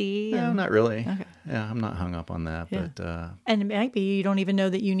TLC? No, not really. Okay. Yeah, I'm not hung up on that. Yeah. But And maybe you don't even know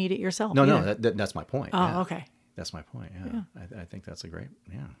that you need it yourself. no, either. that's my point. Oh, yeah. okay. That's my point. Yeah, I think that's a great.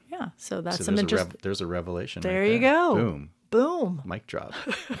 Yeah. Yeah. So that's So some interesting. there's a revelation. There right you go. Boom. Boom. Mic drop.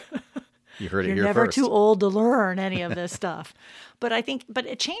 You heard it You're here never first. too old to learn any of this stuff. But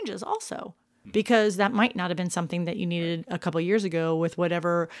it changes also, because that might not have been something that you needed a couple of years ago with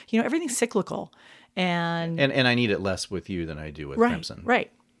whatever, everything's cyclical. And I need it less with you than I do with right, Crimson.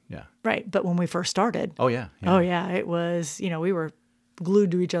 right, Yeah. right. But when we first started, Oh yeah. oh yeah, it was, we were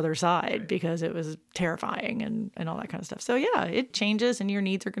glued to each other's side because it was terrifying and all that kind of stuff. So yeah, it changes and your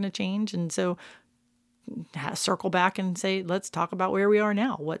needs are going to change. And so circle back and say, let's talk about where we are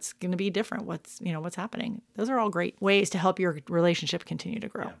now. What's going to be different? What's happening? Those are all great ways to help your relationship continue to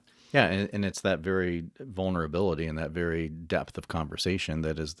grow. Yeah, and it's that very vulnerability and that very depth of conversation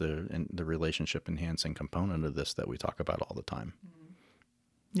that is the relationship enhancing component of this that we talk about all the time.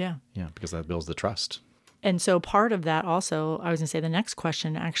 Yeah. Yeah, because that builds the trust. And so part of that also, I was going to say the next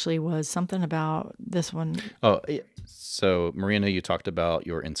question actually was something about this one. Oh, so Marina, you talked about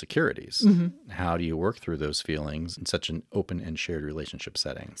your insecurities. Mm-hmm. How do you work through those feelings in such an open and shared relationship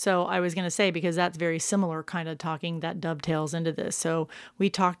setting? So I was going to say, because that's very similar kind of talking that dovetails into this. So we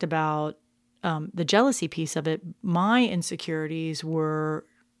talked about the jealousy piece of it. My insecurities were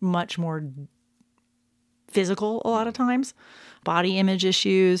much more physical a lot of times, body image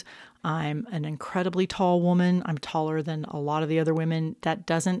issues. I'm an incredibly tall woman. I'm taller than a lot of the other women.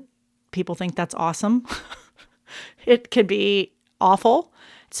 People think that's awesome. It could be awful.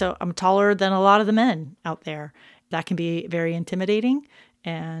 So I'm taller than a lot of the men out there. That can be very intimidating.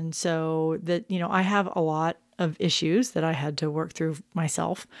 And so I have a lot of issues that I had to work through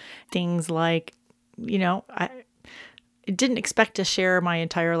myself. Things like, I didn't expect to share my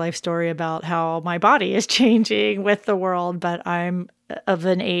entire life story about how my body is changing with the world, but I'm of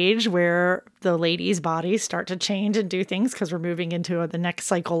an age where the ladies' bodies start to change and do things because we're moving into the next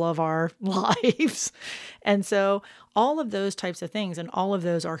cycle of our lives. And so all of those types of things, and all of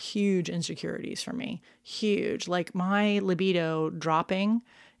those are huge insecurities for me. Huge. Like my libido dropping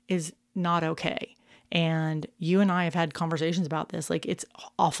is not okay. And you and I have had conversations about this. Like, it's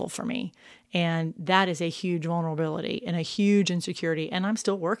awful for me. And that is a huge vulnerability and a huge insecurity. And I'm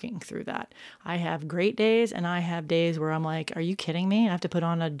still working through that. I have great days and I have days where I'm like, are you kidding me? I have to put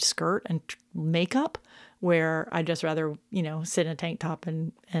on a skirt and makeup, where I'd just rather, sit in a tank top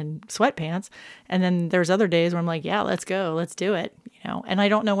and sweatpants. And then there's other days where I'm like, yeah, let's go, let's do it, and I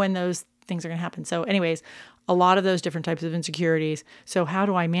don't know when those things are going to happen. So anyways, a lot of those different types of insecurities. So how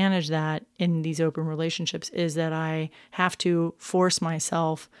do I manage that in these open relationships is that I have to force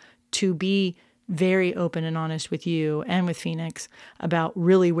myself to be very open and honest with you and with Phoenix about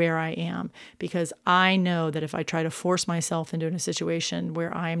really where I am, because I know that if I try to force myself into a situation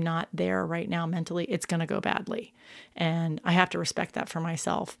where I'm not there right now mentally, it's going to go badly. And I have to respect that for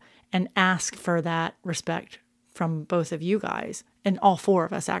myself and ask for that respect from both of you guys, and all four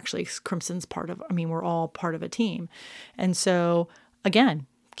of us actually. Crimson's we're all part of a team. And so again,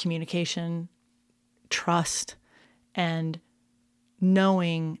 communication, trust, and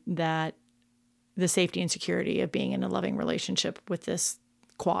knowing that the safety and security of being in a loving relationship with this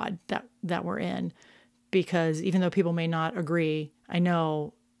quad that we're in, because even though people may not agree, I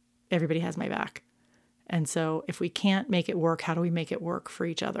know everybody has my back. And so if we can't make it work, how do we make it work for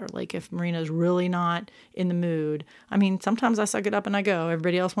each other? Like if Marina's really not in the mood, sometimes I suck it up and I go.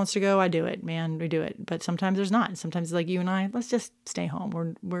 Everybody else wants to go, I do it, man, we do it. But sometimes there's not. Sometimes it's like you and I, let's just stay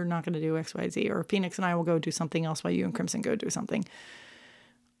home. We're not going to do X, Y, Z. Or Phoenix and I will go do something else while you and Crimson go do something.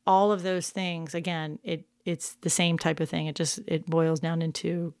 All of those things, again, it's the same type of thing. It boils down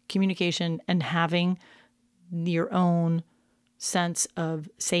into communication and having your own sense of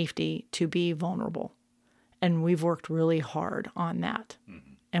safety to be vulnerable. And we've worked really hard on that.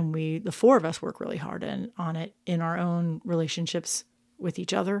 Mm-hmm. And the four of us work really hard on it in our own relationships with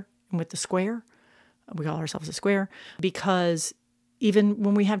each other and with the square. We call ourselves a square, because even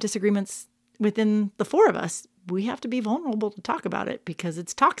when we have disagreements within the four of us, we have to be vulnerable to talk about it because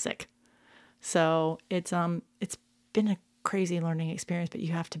it's toxic. So it's been a crazy learning experience, but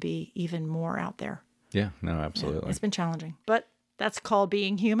you have to be even more out there. Yeah, no, absolutely. Yeah, it's been challenging, but that's called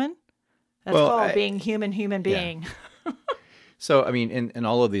being human. That's called being human being. Yeah. So, and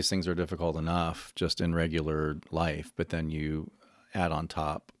all of these things are difficult enough just in regular life, but then you add on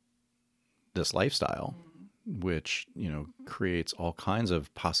top this lifestyle, which, creates all kinds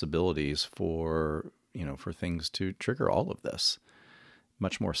of possibilities for things to trigger all of this,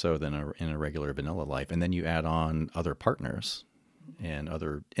 much more so than in a regular vanilla life. And then you add on other partners, and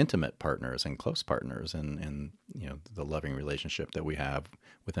other intimate partners and close partners and the loving relationship that we have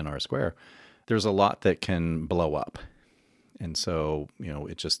within our square, there's a lot that can blow up. And so,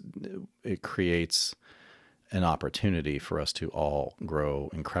 it creates an opportunity for us to all grow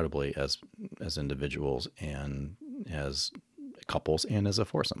incredibly as individuals and as couples and as a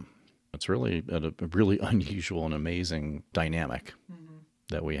foursome. It's really a really unusual and amazing dynamic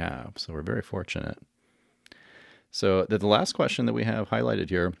that we have. So we're very fortunate. So the last question that we have highlighted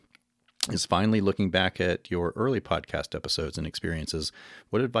here is, finally looking back at your early podcast episodes and experiences,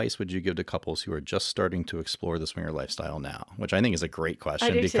 what advice would you give to couples who are just starting to explore the swinger lifestyle now? Which I think is a great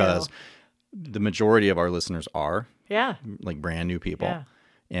question, because the majority of our listeners are like brand new people. Yeah.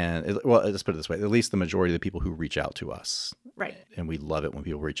 And let's put it this way, at least the majority of the people who reach out to us. Right. And we love it when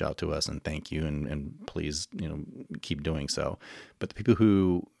people reach out to us, and thank you. And please, keep doing so. But the people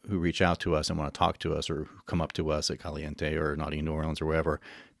who reach out to us and want to talk to us, or who come up to us at Caliente or Naughty New Orleans or wherever,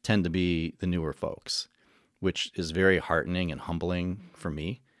 tend to be the newer folks, which is very heartening and humbling for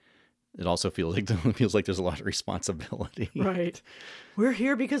me. It also feels like there's a lot of responsibility. Right. We're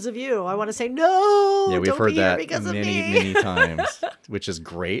here because of you. I want to say, no, yeah, we've don't heard be that here because of many times, which is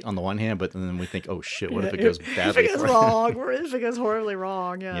great on the one hand, but then we think, oh shit, what if it goes badly? If it goes wrong, or if it goes horribly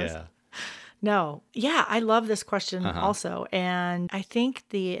wrong, yes. Yeah. No. Yeah, I love this question also. And I think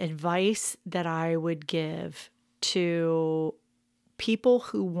the advice that I would give to people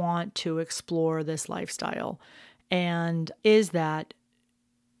who want to explore this lifestyle is that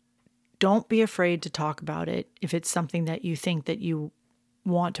don't be afraid to talk about it if it's something that you think that you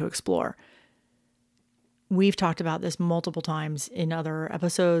want to explore. We've talked about this multiple times in other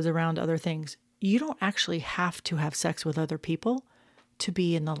episodes around other things. You don't actually have to have sex with other people to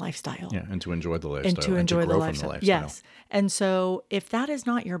be in the lifestyle. Yeah, and to enjoy the lifestyle. And to enjoy grow the lifestyle. From the lifestyle. Yes. And so if that is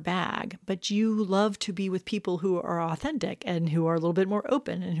not your bag, but you love to be with people who are authentic and who are a little bit more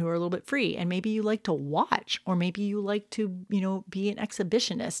open and who are a little bit free, and maybe you like to watch, or maybe you like to, be an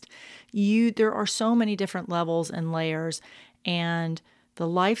exhibitionist, there are so many different levels and layers. And the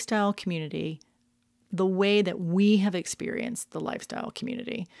lifestyle community, the way that we have experienced the lifestyle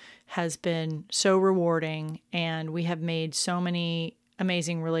community, has been so rewarding, and we have made so many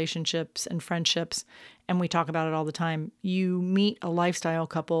amazing relationships and friendships. And we talk about it all the time. You meet a lifestyle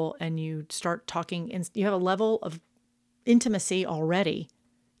couple and you start talking, and you have a level of intimacy already,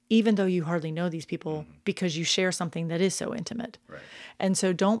 even though you hardly know these people, because you share something that is so intimate. Right. And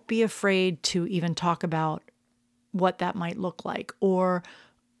so don't be afraid to even talk about what that might look like, or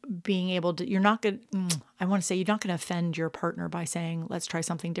being able to, you're not going to offend your partner by saying, let's try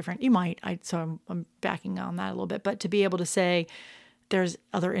something different. You might, I'm backing on that a little bit, but to be able to say, there's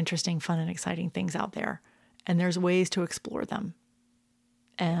other interesting, fun, and exciting things out there, and there's ways to explore them.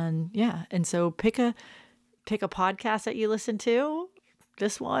 And so pick a podcast that you listen to,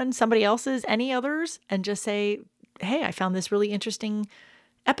 this one, somebody else's, any others, and just say, hey, I found this really interesting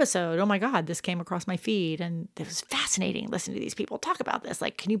episode. Oh my God, this came across my feed and it was fascinating listening to these people talk about this.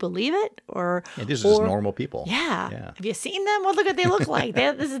 Like, can you believe it? These are just normal people. Yeah. Have you seen them? Well, look what they look like.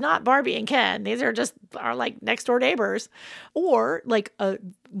 This is not Barbie and Ken. These are like next door neighbors. Or like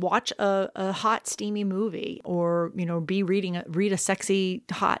watch a hot, steamy movie, or, read a sexy,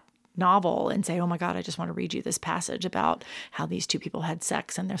 hot novel and say, oh my God, I just want to read you this passage about how these two people had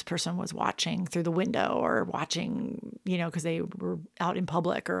sex and this person was watching through the window, or watching, because they were out in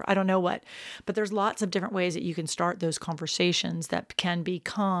public, or I don't know what. But there's lots of different ways that you can start those conversations that can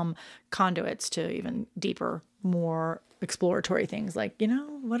become conduits to even deeper, more exploratory things like,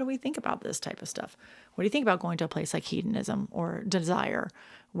 what do we think about this type of stuff? What do you think about going to a place like Hedonism or Desire,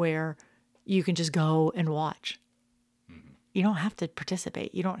 where you can just go and watch? You don't have to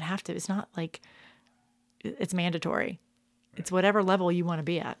participate. You don't have to. It's not like it's mandatory. Right. It's whatever level you want to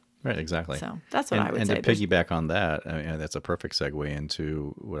be at. Right, exactly. So that's what I would say. And to piggyback on that, that's a perfect segue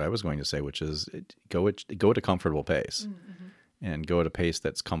into what I was going to say, which is go at a comfortable pace, and go at a pace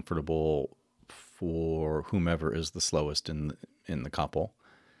that's comfortable for whomever is the slowest in the couple,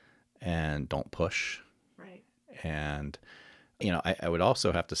 and don't push. Right. And I would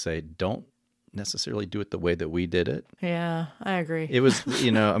also have to say, don't necessarily do it the way that we did it. Yeah, I agree. It was,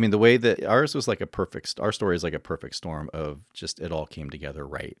 the way that ours was like our story is like a perfect storm of just, it all came together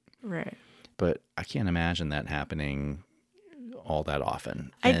right. Right. But I can't imagine that happening all that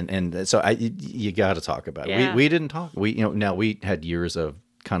often. And so you got to talk about it. Yeah. We didn't talk. Now we had years of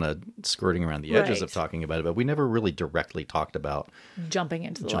kind of skirting around the edges of talking about it, but we never really directly talked about jumping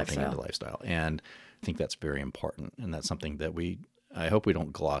into the lifestyle. And I think that's very important. And that's something that I hope we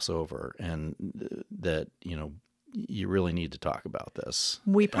don't gloss over, and that, you really need to talk about this.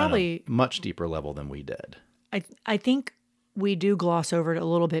 We probably on a much deeper level than we did. I think we do gloss over it a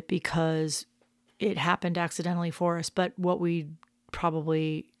little bit because it happened accidentally for us. But what we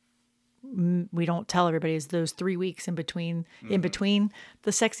don't tell everybody is those 3 weeks in between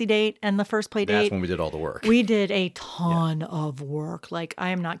the sexy date and the first play date. That's when we did all the work. We did a ton of work. Like, I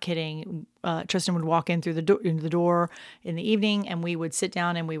am not kidding. Tristan would walk in through into the door in the evening, and we would sit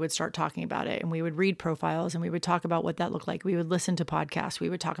down and we would start talking about it, and we would read profiles, and we would talk about what that looked like. We would listen to podcasts. We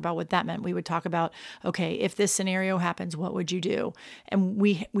would talk about what that meant. We would talk about, okay, if this scenario happens, what would you do? And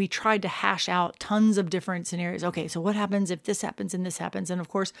we tried to hash out tons of different scenarios. Okay, so what happens if this happens and this happens? And of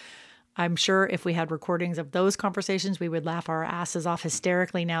course, I'm sure if we had recordings of those conversations, we would laugh our asses off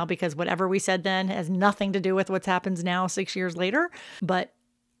hysterically now, because whatever we said then has nothing to do with what happens now 6 years later. But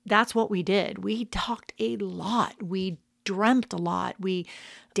that's what we did. We talked a lot. We dreamt a lot. We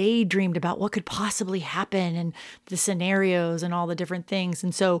daydreamed about what could possibly happen and the scenarios and all the different things.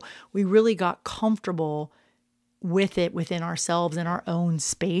 And so we really got comfortable with it within ourselves in our own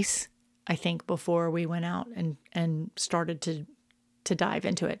space, I think, before we went out and started to dive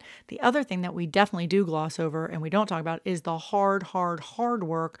into it. The other thing that we definitely do gloss over and we don't talk about is the hard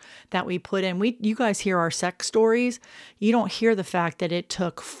work that we put in. You guys hear our sex stories. You don't hear the fact that it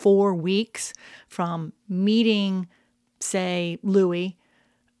took 4 weeks from meeting, say, Louie,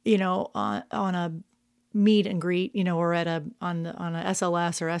 on a meet and greet, or on a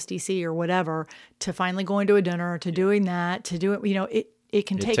SLS or SDC or whatever, to finally going to a dinner, to doing that, to do it, it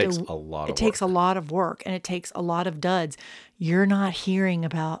takes a lot of work, and it takes a lot of duds. You're not hearing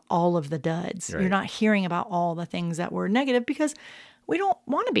about all of the duds. Right. You're not hearing about all the things that were negative, because we don't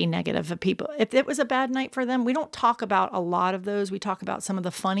want to be negative of people. If it was a bad night for them, we don't talk about a lot of those. We talk about some of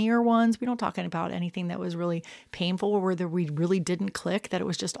the funnier ones. We don't talk about anything that was really painful or where we really didn't click, that it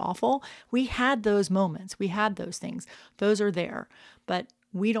was just awful. We had those moments. We had those things. Those are there. But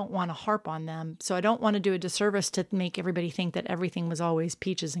we don't want to harp on them. So I don't want to do a disservice to make everybody think that everything was always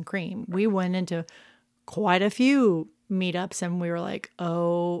peaches and cream. We went into quite a few meetups and we were like,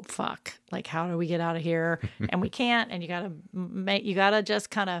 oh, fuck. Like, how do we get out of here? And we can't. And you gotta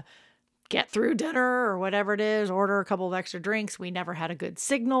just kind of get through dinner or whatever it is, order a couple of extra drinks. We never had a good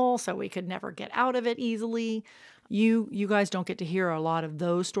signal, so we could never get out of it easily. You guys don't get to hear a lot of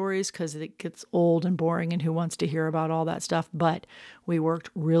those stories because it gets old and boring, and who wants to hear about all that stuff? But we worked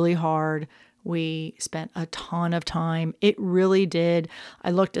really hard. We spent a ton of time. It really did.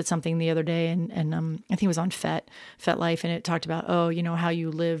 I looked at something the other day and I think it was on FetLife, and it talked about, how you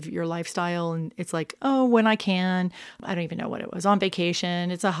live your lifestyle. And it's like, when I can. I don't even know what it was. On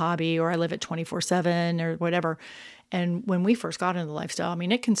vacation, it's a hobby, or I live it 24/7 or whatever. And when we first got into the lifestyle,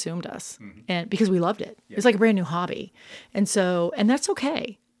 it consumed us, and because we loved it. Yeah. It's like a brand new hobby. And that's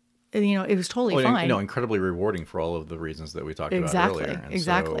okay. And, it was totally fine. Incredibly rewarding for all of the reasons that we talked about earlier. And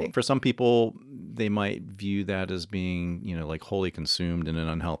exactly. So for some people, they might view that as being, like wholly consumed in an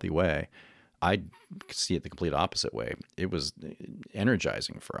unhealthy way. I see it the complete opposite way. It was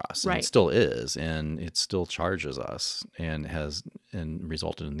energizing for us, and it still is, and it still charges us, and has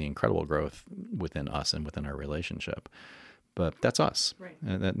resulted in the incredible growth within us and within our relationship. But that's us. Right.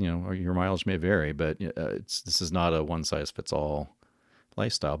 And that, your mileage may vary, but this is not a one size fits all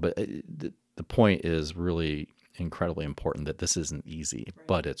lifestyle. But the point is really incredibly important, that this isn't easy,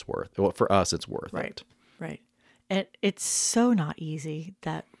 but it's for us, it's worth it. Right. And it's so not easy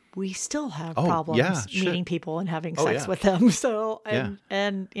that we still have problems meeting people and having sex with them. So,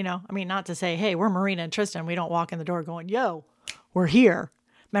 not to say, hey, we're Marina and Tristan. We don't walk in the door going, yo, we're here.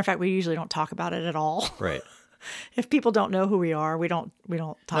 Matter of fact, we usually don't talk about it at all. Right. If people don't know who we are, we don't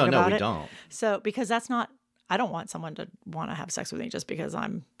talk about it. No, we don't. So, because that's not, I don't want someone to want to have sex with me just because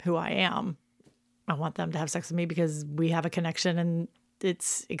I'm who I am. I want them to have sex with me because we have a connection and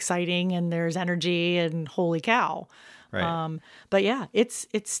it's exciting and there's energy and holy cow. Right. But yeah, it's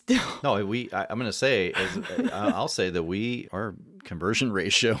still. No, I'm going to say, I'll say that our conversion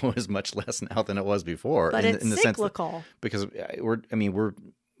ratio is much less now than it was before. But it's in the cyclical. Sense that, because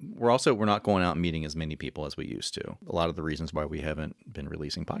we're not going out and meeting as many people as we used to. A lot of the reasons why we haven't been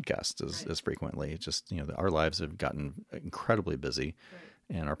releasing podcasts as frequently, it's just, our lives have gotten incredibly busy,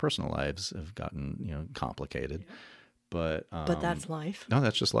 and our personal lives have gotten, complicated. Yeah. But that's life. No,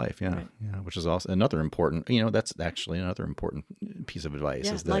 that's just life. Yeah. Right. Yeah. Which is also another important, that's actually another important piece of advice,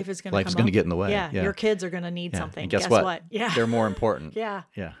 is that life is going to get in the way. Yeah. Your kids are going to need something. And guess what? Yeah. They're more important. Yeah.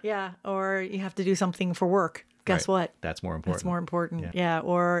 Or you have to do something for work. Guess what? That's more important. That's more important. Yeah.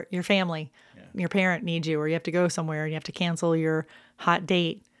 Or your family, your parent needs you, or you have to go somewhere and you have to cancel your hot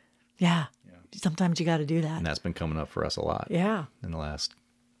date. Yeah. Sometimes you got to do that. And that's been coming up for us a lot. Yeah. In the last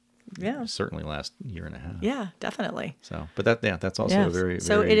certainly last year and a half. Yeah, definitely. So, but that's also Yes. a very,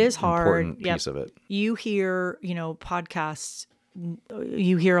 So very it is hard. important Yep. piece of it. You hear, podcasts,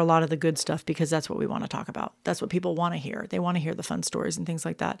 you hear a lot of the good stuff because that's what we want to talk about. That's what people want to hear. They want to hear the fun stories and things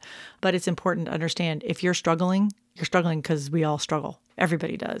like that. But it's important to understand if you're struggling because we all struggle.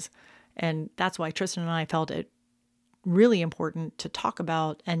 Everybody does. And that's why Tristan and I felt it really important to talk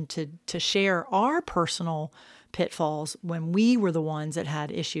about and to share our personal pitfalls when we were the ones that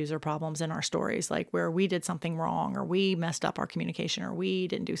had issues or problems in our stories, like where we did something wrong or we messed up our communication or we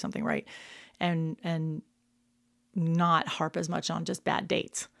didn't do something right, and not harp as much on just bad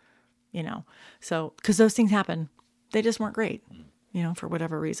dates, so because those things happen. They just weren't great, for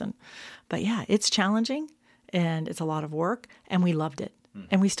whatever reason. But yeah, it's challenging and it's a lot of work, and we loved it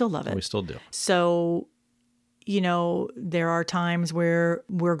and we still love it. We still do. So there are times where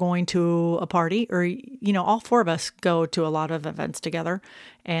we're going to a party or, all four of us go to a lot of events together.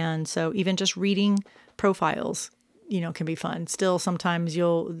 And so even just reading profiles, can be fun. Still, sometimes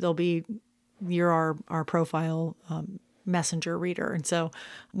you're our profile messenger reader. And so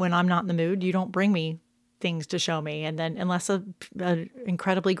when I'm not in the mood, you don't bring me things to show me. And then unless a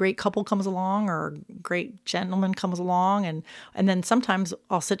incredibly great couple comes along or a great gentleman comes along, and then sometimes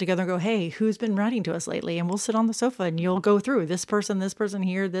I'll sit together and go, hey, who's been writing to us lately? And we'll sit on the sofa and you'll go through this person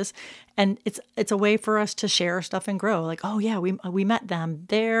here, this. And it's a way for us to share stuff and grow. Like, oh yeah, we met them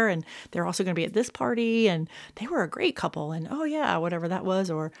there and they're also going to be at this party and they were a great couple. And oh yeah, whatever that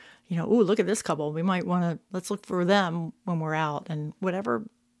was. Or, ooh, look at this couple. We might want to, let's look for them when we're out, and whatever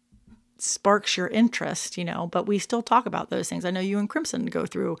sparks your interest, but we still talk about those things. I know you and Crimson go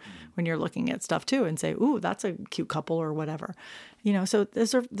through when you're looking at stuff too and say, ooh, that's a cute couple or whatever, so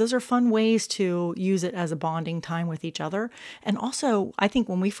those are fun ways to use it as a bonding time with each other. And also, I think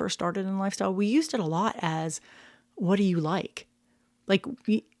when we first started in lifestyle, we used it a lot as, what do you like? Like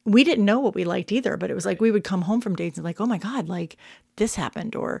we didn't know what we liked either, but it was like we would come home from dates and like, oh my God, like this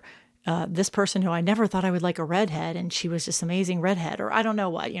happened, or this person who I never thought I would like a redhead, and she was just amazing redhead, or I don't know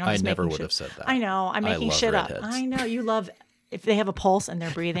what, I never would have said that. I know, I'm making shit up. I know, you love, if they have a pulse and they're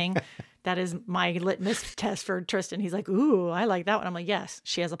breathing, that is my litmus test for Tristan. He's like, ooh, I like that one. I'm like, yes,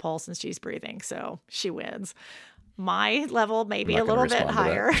 she has a pulse and she's breathing, so she wins. My level may be a little bit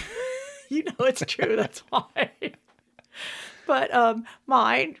higher. It's true, that's why. But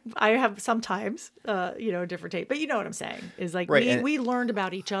mine, I have sometimes, different tape. But you know what I'm saying? Is like right, we learned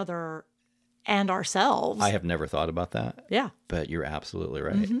about each other and ourselves. I have never thought about that. Yeah. But you're absolutely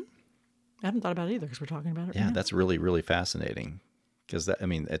right. Mm-hmm. I haven't thought about it either because we're talking about it right now. That's really, really fascinating. Because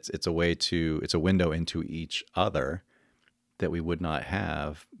it's a way it's a window into each other that we would not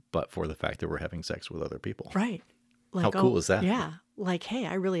have but for the fact that we're having sex with other people. Right. Like, how cool is that? Yeah. Like, hey,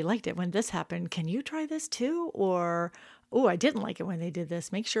 I really liked it when this happened. Can you try this too? Or, oh, I didn't like it when they did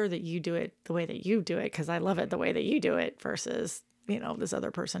this. Make sure that you do it the way that you do it because I love it the way that you do it versus, this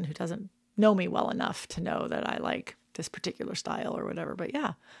other person who doesn't know me well enough to know that I like this particular style or whatever. But yeah,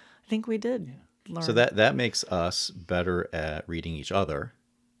 I think we did learn. So that makes us better at reading each other.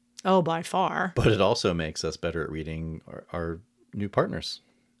 Oh, by far. But it also makes us better at reading our new partners.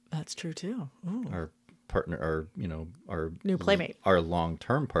 That's true too. Ooh. Our partner, our new playmate, our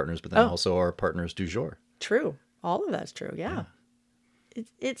long-term partners, but then also our partners du jour. True. All of that's true. Yeah.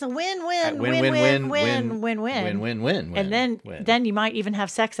 It's a win-win. And then you might even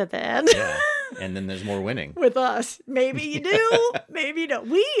have sex at the end. Yeah. And then there's more winning. With us. Maybe you do. Maybe you don't.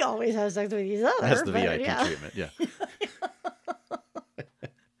 We always have sex with each other. That's the VIP treatment. Yeah.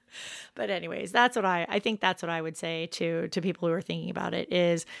 But anyways, I think that's what I would say to people who are thinking about it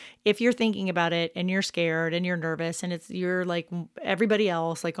is if you're thinking about it and you're scared and you're nervous and you're like everybody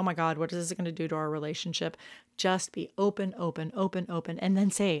else, like, oh my God, what is this going to do to our relationship? Just be open, and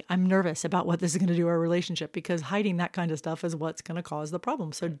then say, I'm nervous about what this is going to do to our relationship, because hiding that kind of stuff is what's going to cause the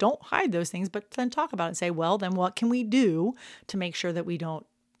problem. So don't hide those things, but then talk about it and say, well, then what can we do to make sure that we don't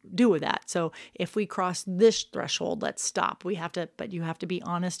do with that? So if we cross this threshold, let's stop. But you have to be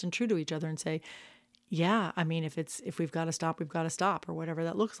honest and true to each other and say, yeah, I mean, if we've got to stop, we've got to stop, or whatever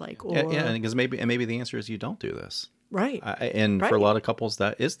that looks like. Or, yeah, because maybe the answer is you don't do this. Right. For a lot of couples,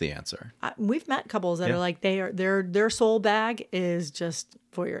 that is the answer. We've met couples that are like, their soul bag is just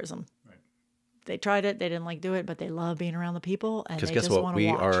voyeurism. They tried it. They didn't do it, but they love being around the people, and they just want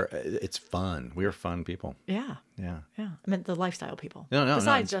to watch. It's fun. We are fun people. Yeah. Yeah. Yeah. I mean, the lifestyle people. No.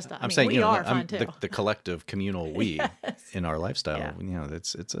 Besides just, I'm saying, we are fun too. The collective communal we Yes. in our lifestyle. Yeah.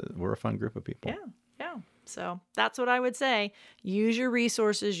 We're a fun group of people. Yeah. Yeah. So that's what I would say. Use your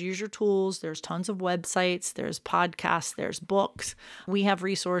resources, use your tools. There's tons of websites, there's podcasts, there's books. We have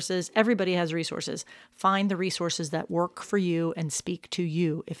resources. Everybody has resources. Find the resources that work for you and speak to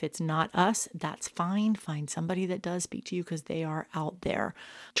you. If it's not us, that's fine. Find somebody that does speak to you because they are out there.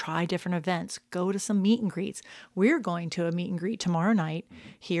 Try different events. Go to some meet and greets. We're going to a meet and greet tomorrow night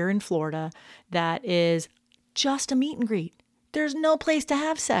here in Florida that is just a meet and greet. There's no place to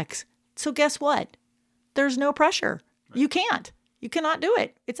have sex. So guess what? There's no pressure. You can't. You cannot do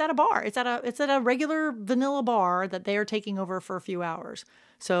it. It's at a bar. It's at a regular vanilla bar that they are taking over for a few hours.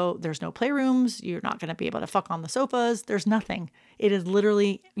 So there's no playrooms. You're not going to be able to fuck on the sofas. There's nothing. It is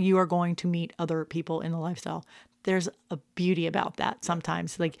literally, you are going to meet other people in the lifestyle. There's a beauty about that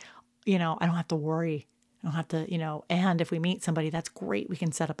sometimes. Like, I don't have to worry. I don't have to, and if we meet somebody, that's great. We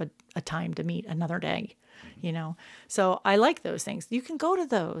can set up a time to meet another day, So I like those things. You can go to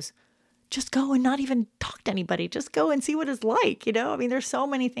those. Just go and not even talk to anybody. Just go and see what it's like, there's so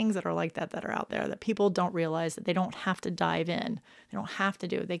many things that are like that are out there that people don't realize that they don't have to dive in. They don't have to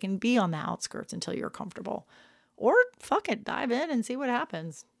do it. They can be on the outskirts until you're comfortable. Or fuck it, dive in and see what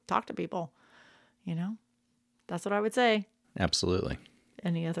happens. Talk to people, That's what I would say. Absolutely.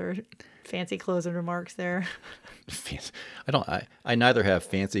 Any other fancy closing remarks there? I neither have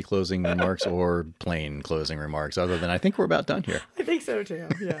fancy closing remarks or plain closing remarks, other than I think we're about done here. I think so too.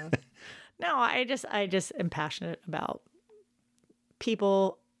 Yeah. No, I just am passionate about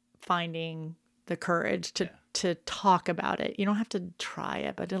people finding the courage to talk about it. You don't have to try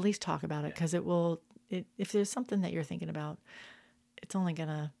it, but at least talk about it, because if there's something that you're thinking about, it's only going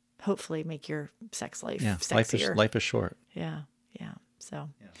to hopefully make your sex life sexier. Life is short. Yeah.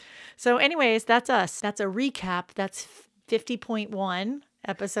 So anyways, that's us. That's a recap. That's 50.1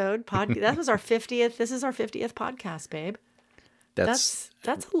 episode. That was our 50th. This is our 50th podcast, babe. That's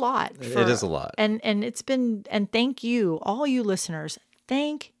a lot. It is a lot. And thank you, all you listeners.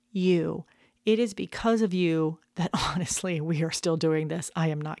 Thank you. It is because of you that honestly we are still doing this. I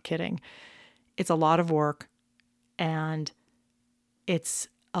am not kidding. It's a lot of work, and it's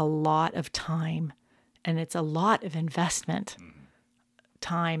a lot of time, and it's a lot of investment.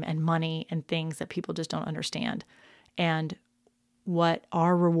 Time and money and things that people just don't understand. And what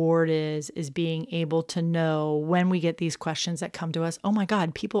our reward is being able to know when we get these questions that come to us, oh my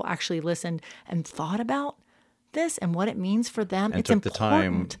God, people actually listened and thought about this and what it means for them. And it's took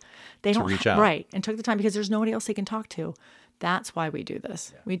important. The time to reach out. Right. And took the time, because there's nobody else they can talk to. That's why we do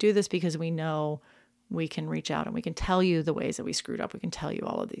this. Yeah. We do this because we know we can reach out and we can tell you the ways that we screwed up. We can tell you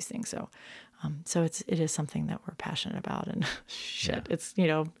all of these things. So it is something that we're passionate about, and shit,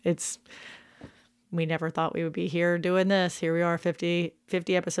 yeah. We never thought we would be here doing this. Here we are 50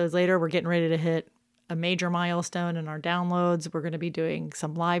 episodes later. We're getting ready to hit a major milestone in our downloads. We're going to be doing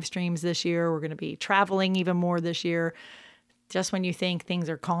some live streams this year. We're going to be traveling even more this year. Just when you think things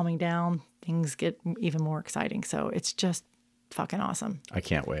are calming down, things get even more exciting. So it's just fucking awesome. I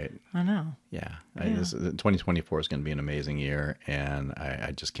can't wait. I know. Yeah. 2024 is going to be an amazing year, and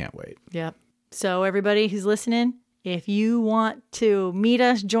I just can't wait. Yep. So everybody who's listening, if you want to meet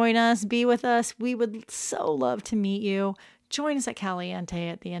us, join us, be with us, we would so love to meet you. Join us at Caliente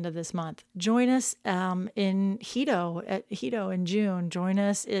at the end of this month. Join us in Hito in June. Join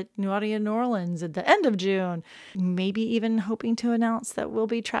us at New Orleans at the end of June. Maybe even hoping to announce that we'll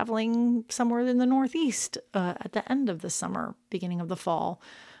be traveling somewhere in the Northeast at the end of the summer, beginning of the fall.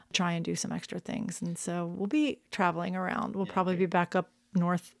 Try and do some extra things. And so we'll be traveling around. We'll probably be back up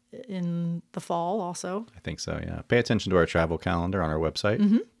north in the fall also. I think so, yeah. Pay attention to our travel calendar on our website.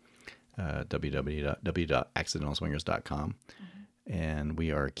 Mm-hmm. www.accidentalswingers.com. Mm-hmm. And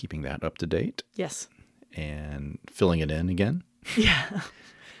we are keeping that up to date. Yes. And filling it in again. Yeah.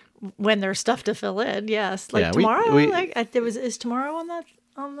 When there's stuff to fill in, yes. Like tomorrow, is tomorrow on the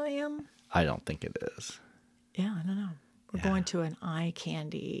I don't think it is. Yeah, I don't know. We're going to an eye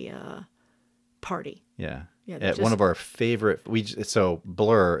candy party. Yeah. At one of our favorite, so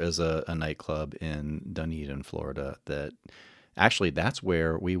Blur is a nightclub in Dunedin, Florida, that actually that's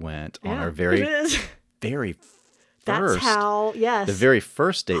where we went on our very first. That's how, yes. The very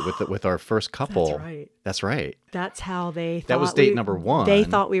first date with our first couple. That's right. That's right. That's how they thought. That was date number one. They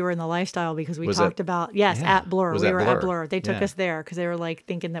thought we were in the lifestyle because we talked about, at Blur. We were at Blur. They took us there because they were like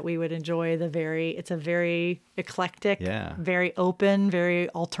thinking that we would enjoy it's a very eclectic, very open, very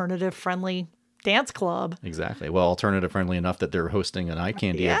alternative friendly dance club. Exactly. Well, alternative friendly enough that they're hosting an eye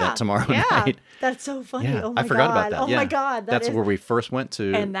candy event tomorrow night. That's so funny. Yeah. Oh my I forgot God. about that. Oh my God. That's where we first went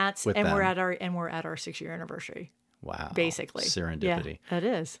to. And we're at our 6-year anniversary. Wow. Basically. Serendipity. Yeah, that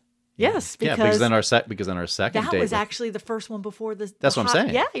is. Yes, because then our second that date was actually the first one before this. That's what I'm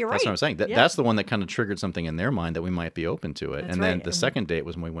saying. Yeah, you're right. That's what I'm saying. That's the one that kind of triggered something in their mind that we might be open to it. That's and then right. the second date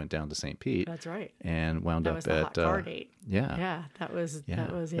was when we went down to St. Pete. That's right. And wound That up was the hot car date. Yeah. That was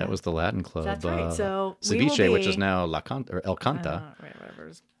the Latin club. That's right. So Ceviche, which is now El Canta.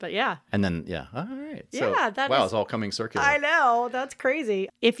 Whatever. But yeah. And then all right. So, yeah, it's all coming circular. I know, that's crazy.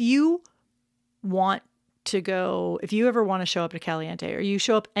 If you want to go, if you ever want to show up to Caliente, or you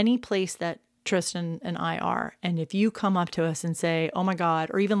show up any place that Tristan and I are, and if you come up to us and say, oh my God,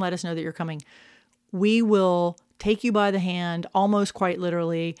 or even let us know that you're coming, we will take you by the hand, almost quite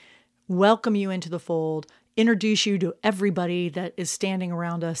literally, welcome you into the fold, introduce you to everybody that is standing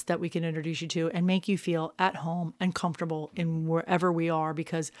around us that we can introduce you to, and make you feel at home and comfortable in wherever we are,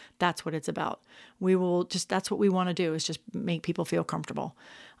 because that's what it's about. That's what we want to do, is just make people feel comfortable.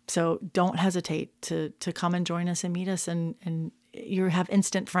 So don't hesitate to come and join us and meet us, and you have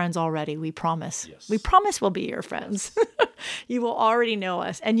instant friends already. We promise. Yes. We promise we'll be your friends. Yes. You will already know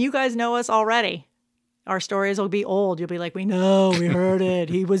us, and you guys know us already. Our stories will be old. You'll be like, we know, we heard it.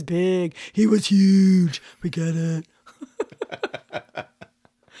 He was big. He was huge. We get it.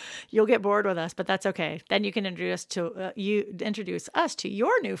 You'll get bored with us, but that's okay. Then you can introduce us to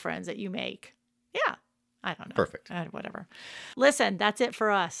your new friends that you make. Yeah. I don't know. Perfect. Whatever. Listen, that's it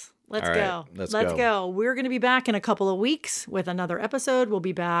for us. Let's go. Let's go. We're going to be back in a couple of weeks with another episode. We'll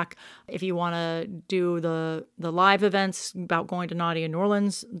be back. If you want to do the live events about going to Naughty in New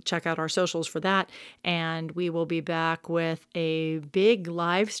Orleans, check out our socials for that. And we will be back with a big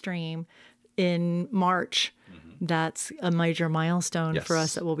live stream in March. That's a major milestone for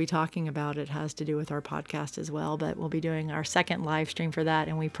us that we'll be talking about. It has to do with our podcast as well, but we'll be doing our second live stream for that,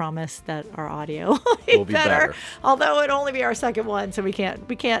 and we promise that our audio will be better. Although it'll only be our second one, so we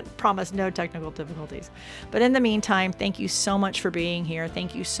can't promise no technical difficulties. But in the meantime, thank you so much for being here.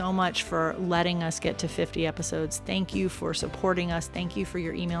 Thank you so much for letting us get to 50 episodes. Thank you for supporting us. Thank you for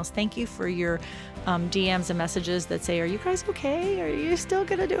your emails. Thank you for your DMs and messages that say, are you guys okay? Are you still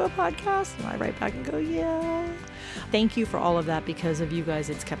going to do a podcast? And I write back and go, yeah. Thank you for all of that. Because of you guys,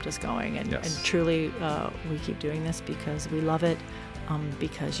 it's kept us going. And truly, we keep doing this because we love it,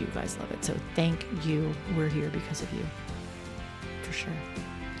 because you guys love it. So thank you. We're here because of you. For sure.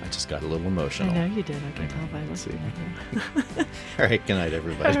 I just got a little emotional. I know you did. I can tell by looking at you. All right. Good night,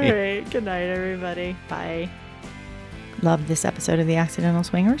 everybody. All right. Good night, everybody. Bye. Love this episode of The Accidental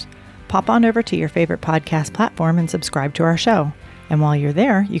Swingers? Pop on over to your favorite podcast platform and subscribe to our show. And while you're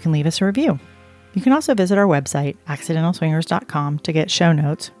there, you can leave us a review. You can also visit our website, accidentalswingers.com, to get show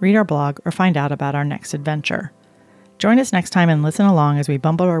notes, read our blog, or find out about our next adventure. Join us next time and listen along as we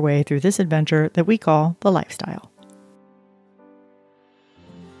bumble our way through this adventure that we call the lifestyle.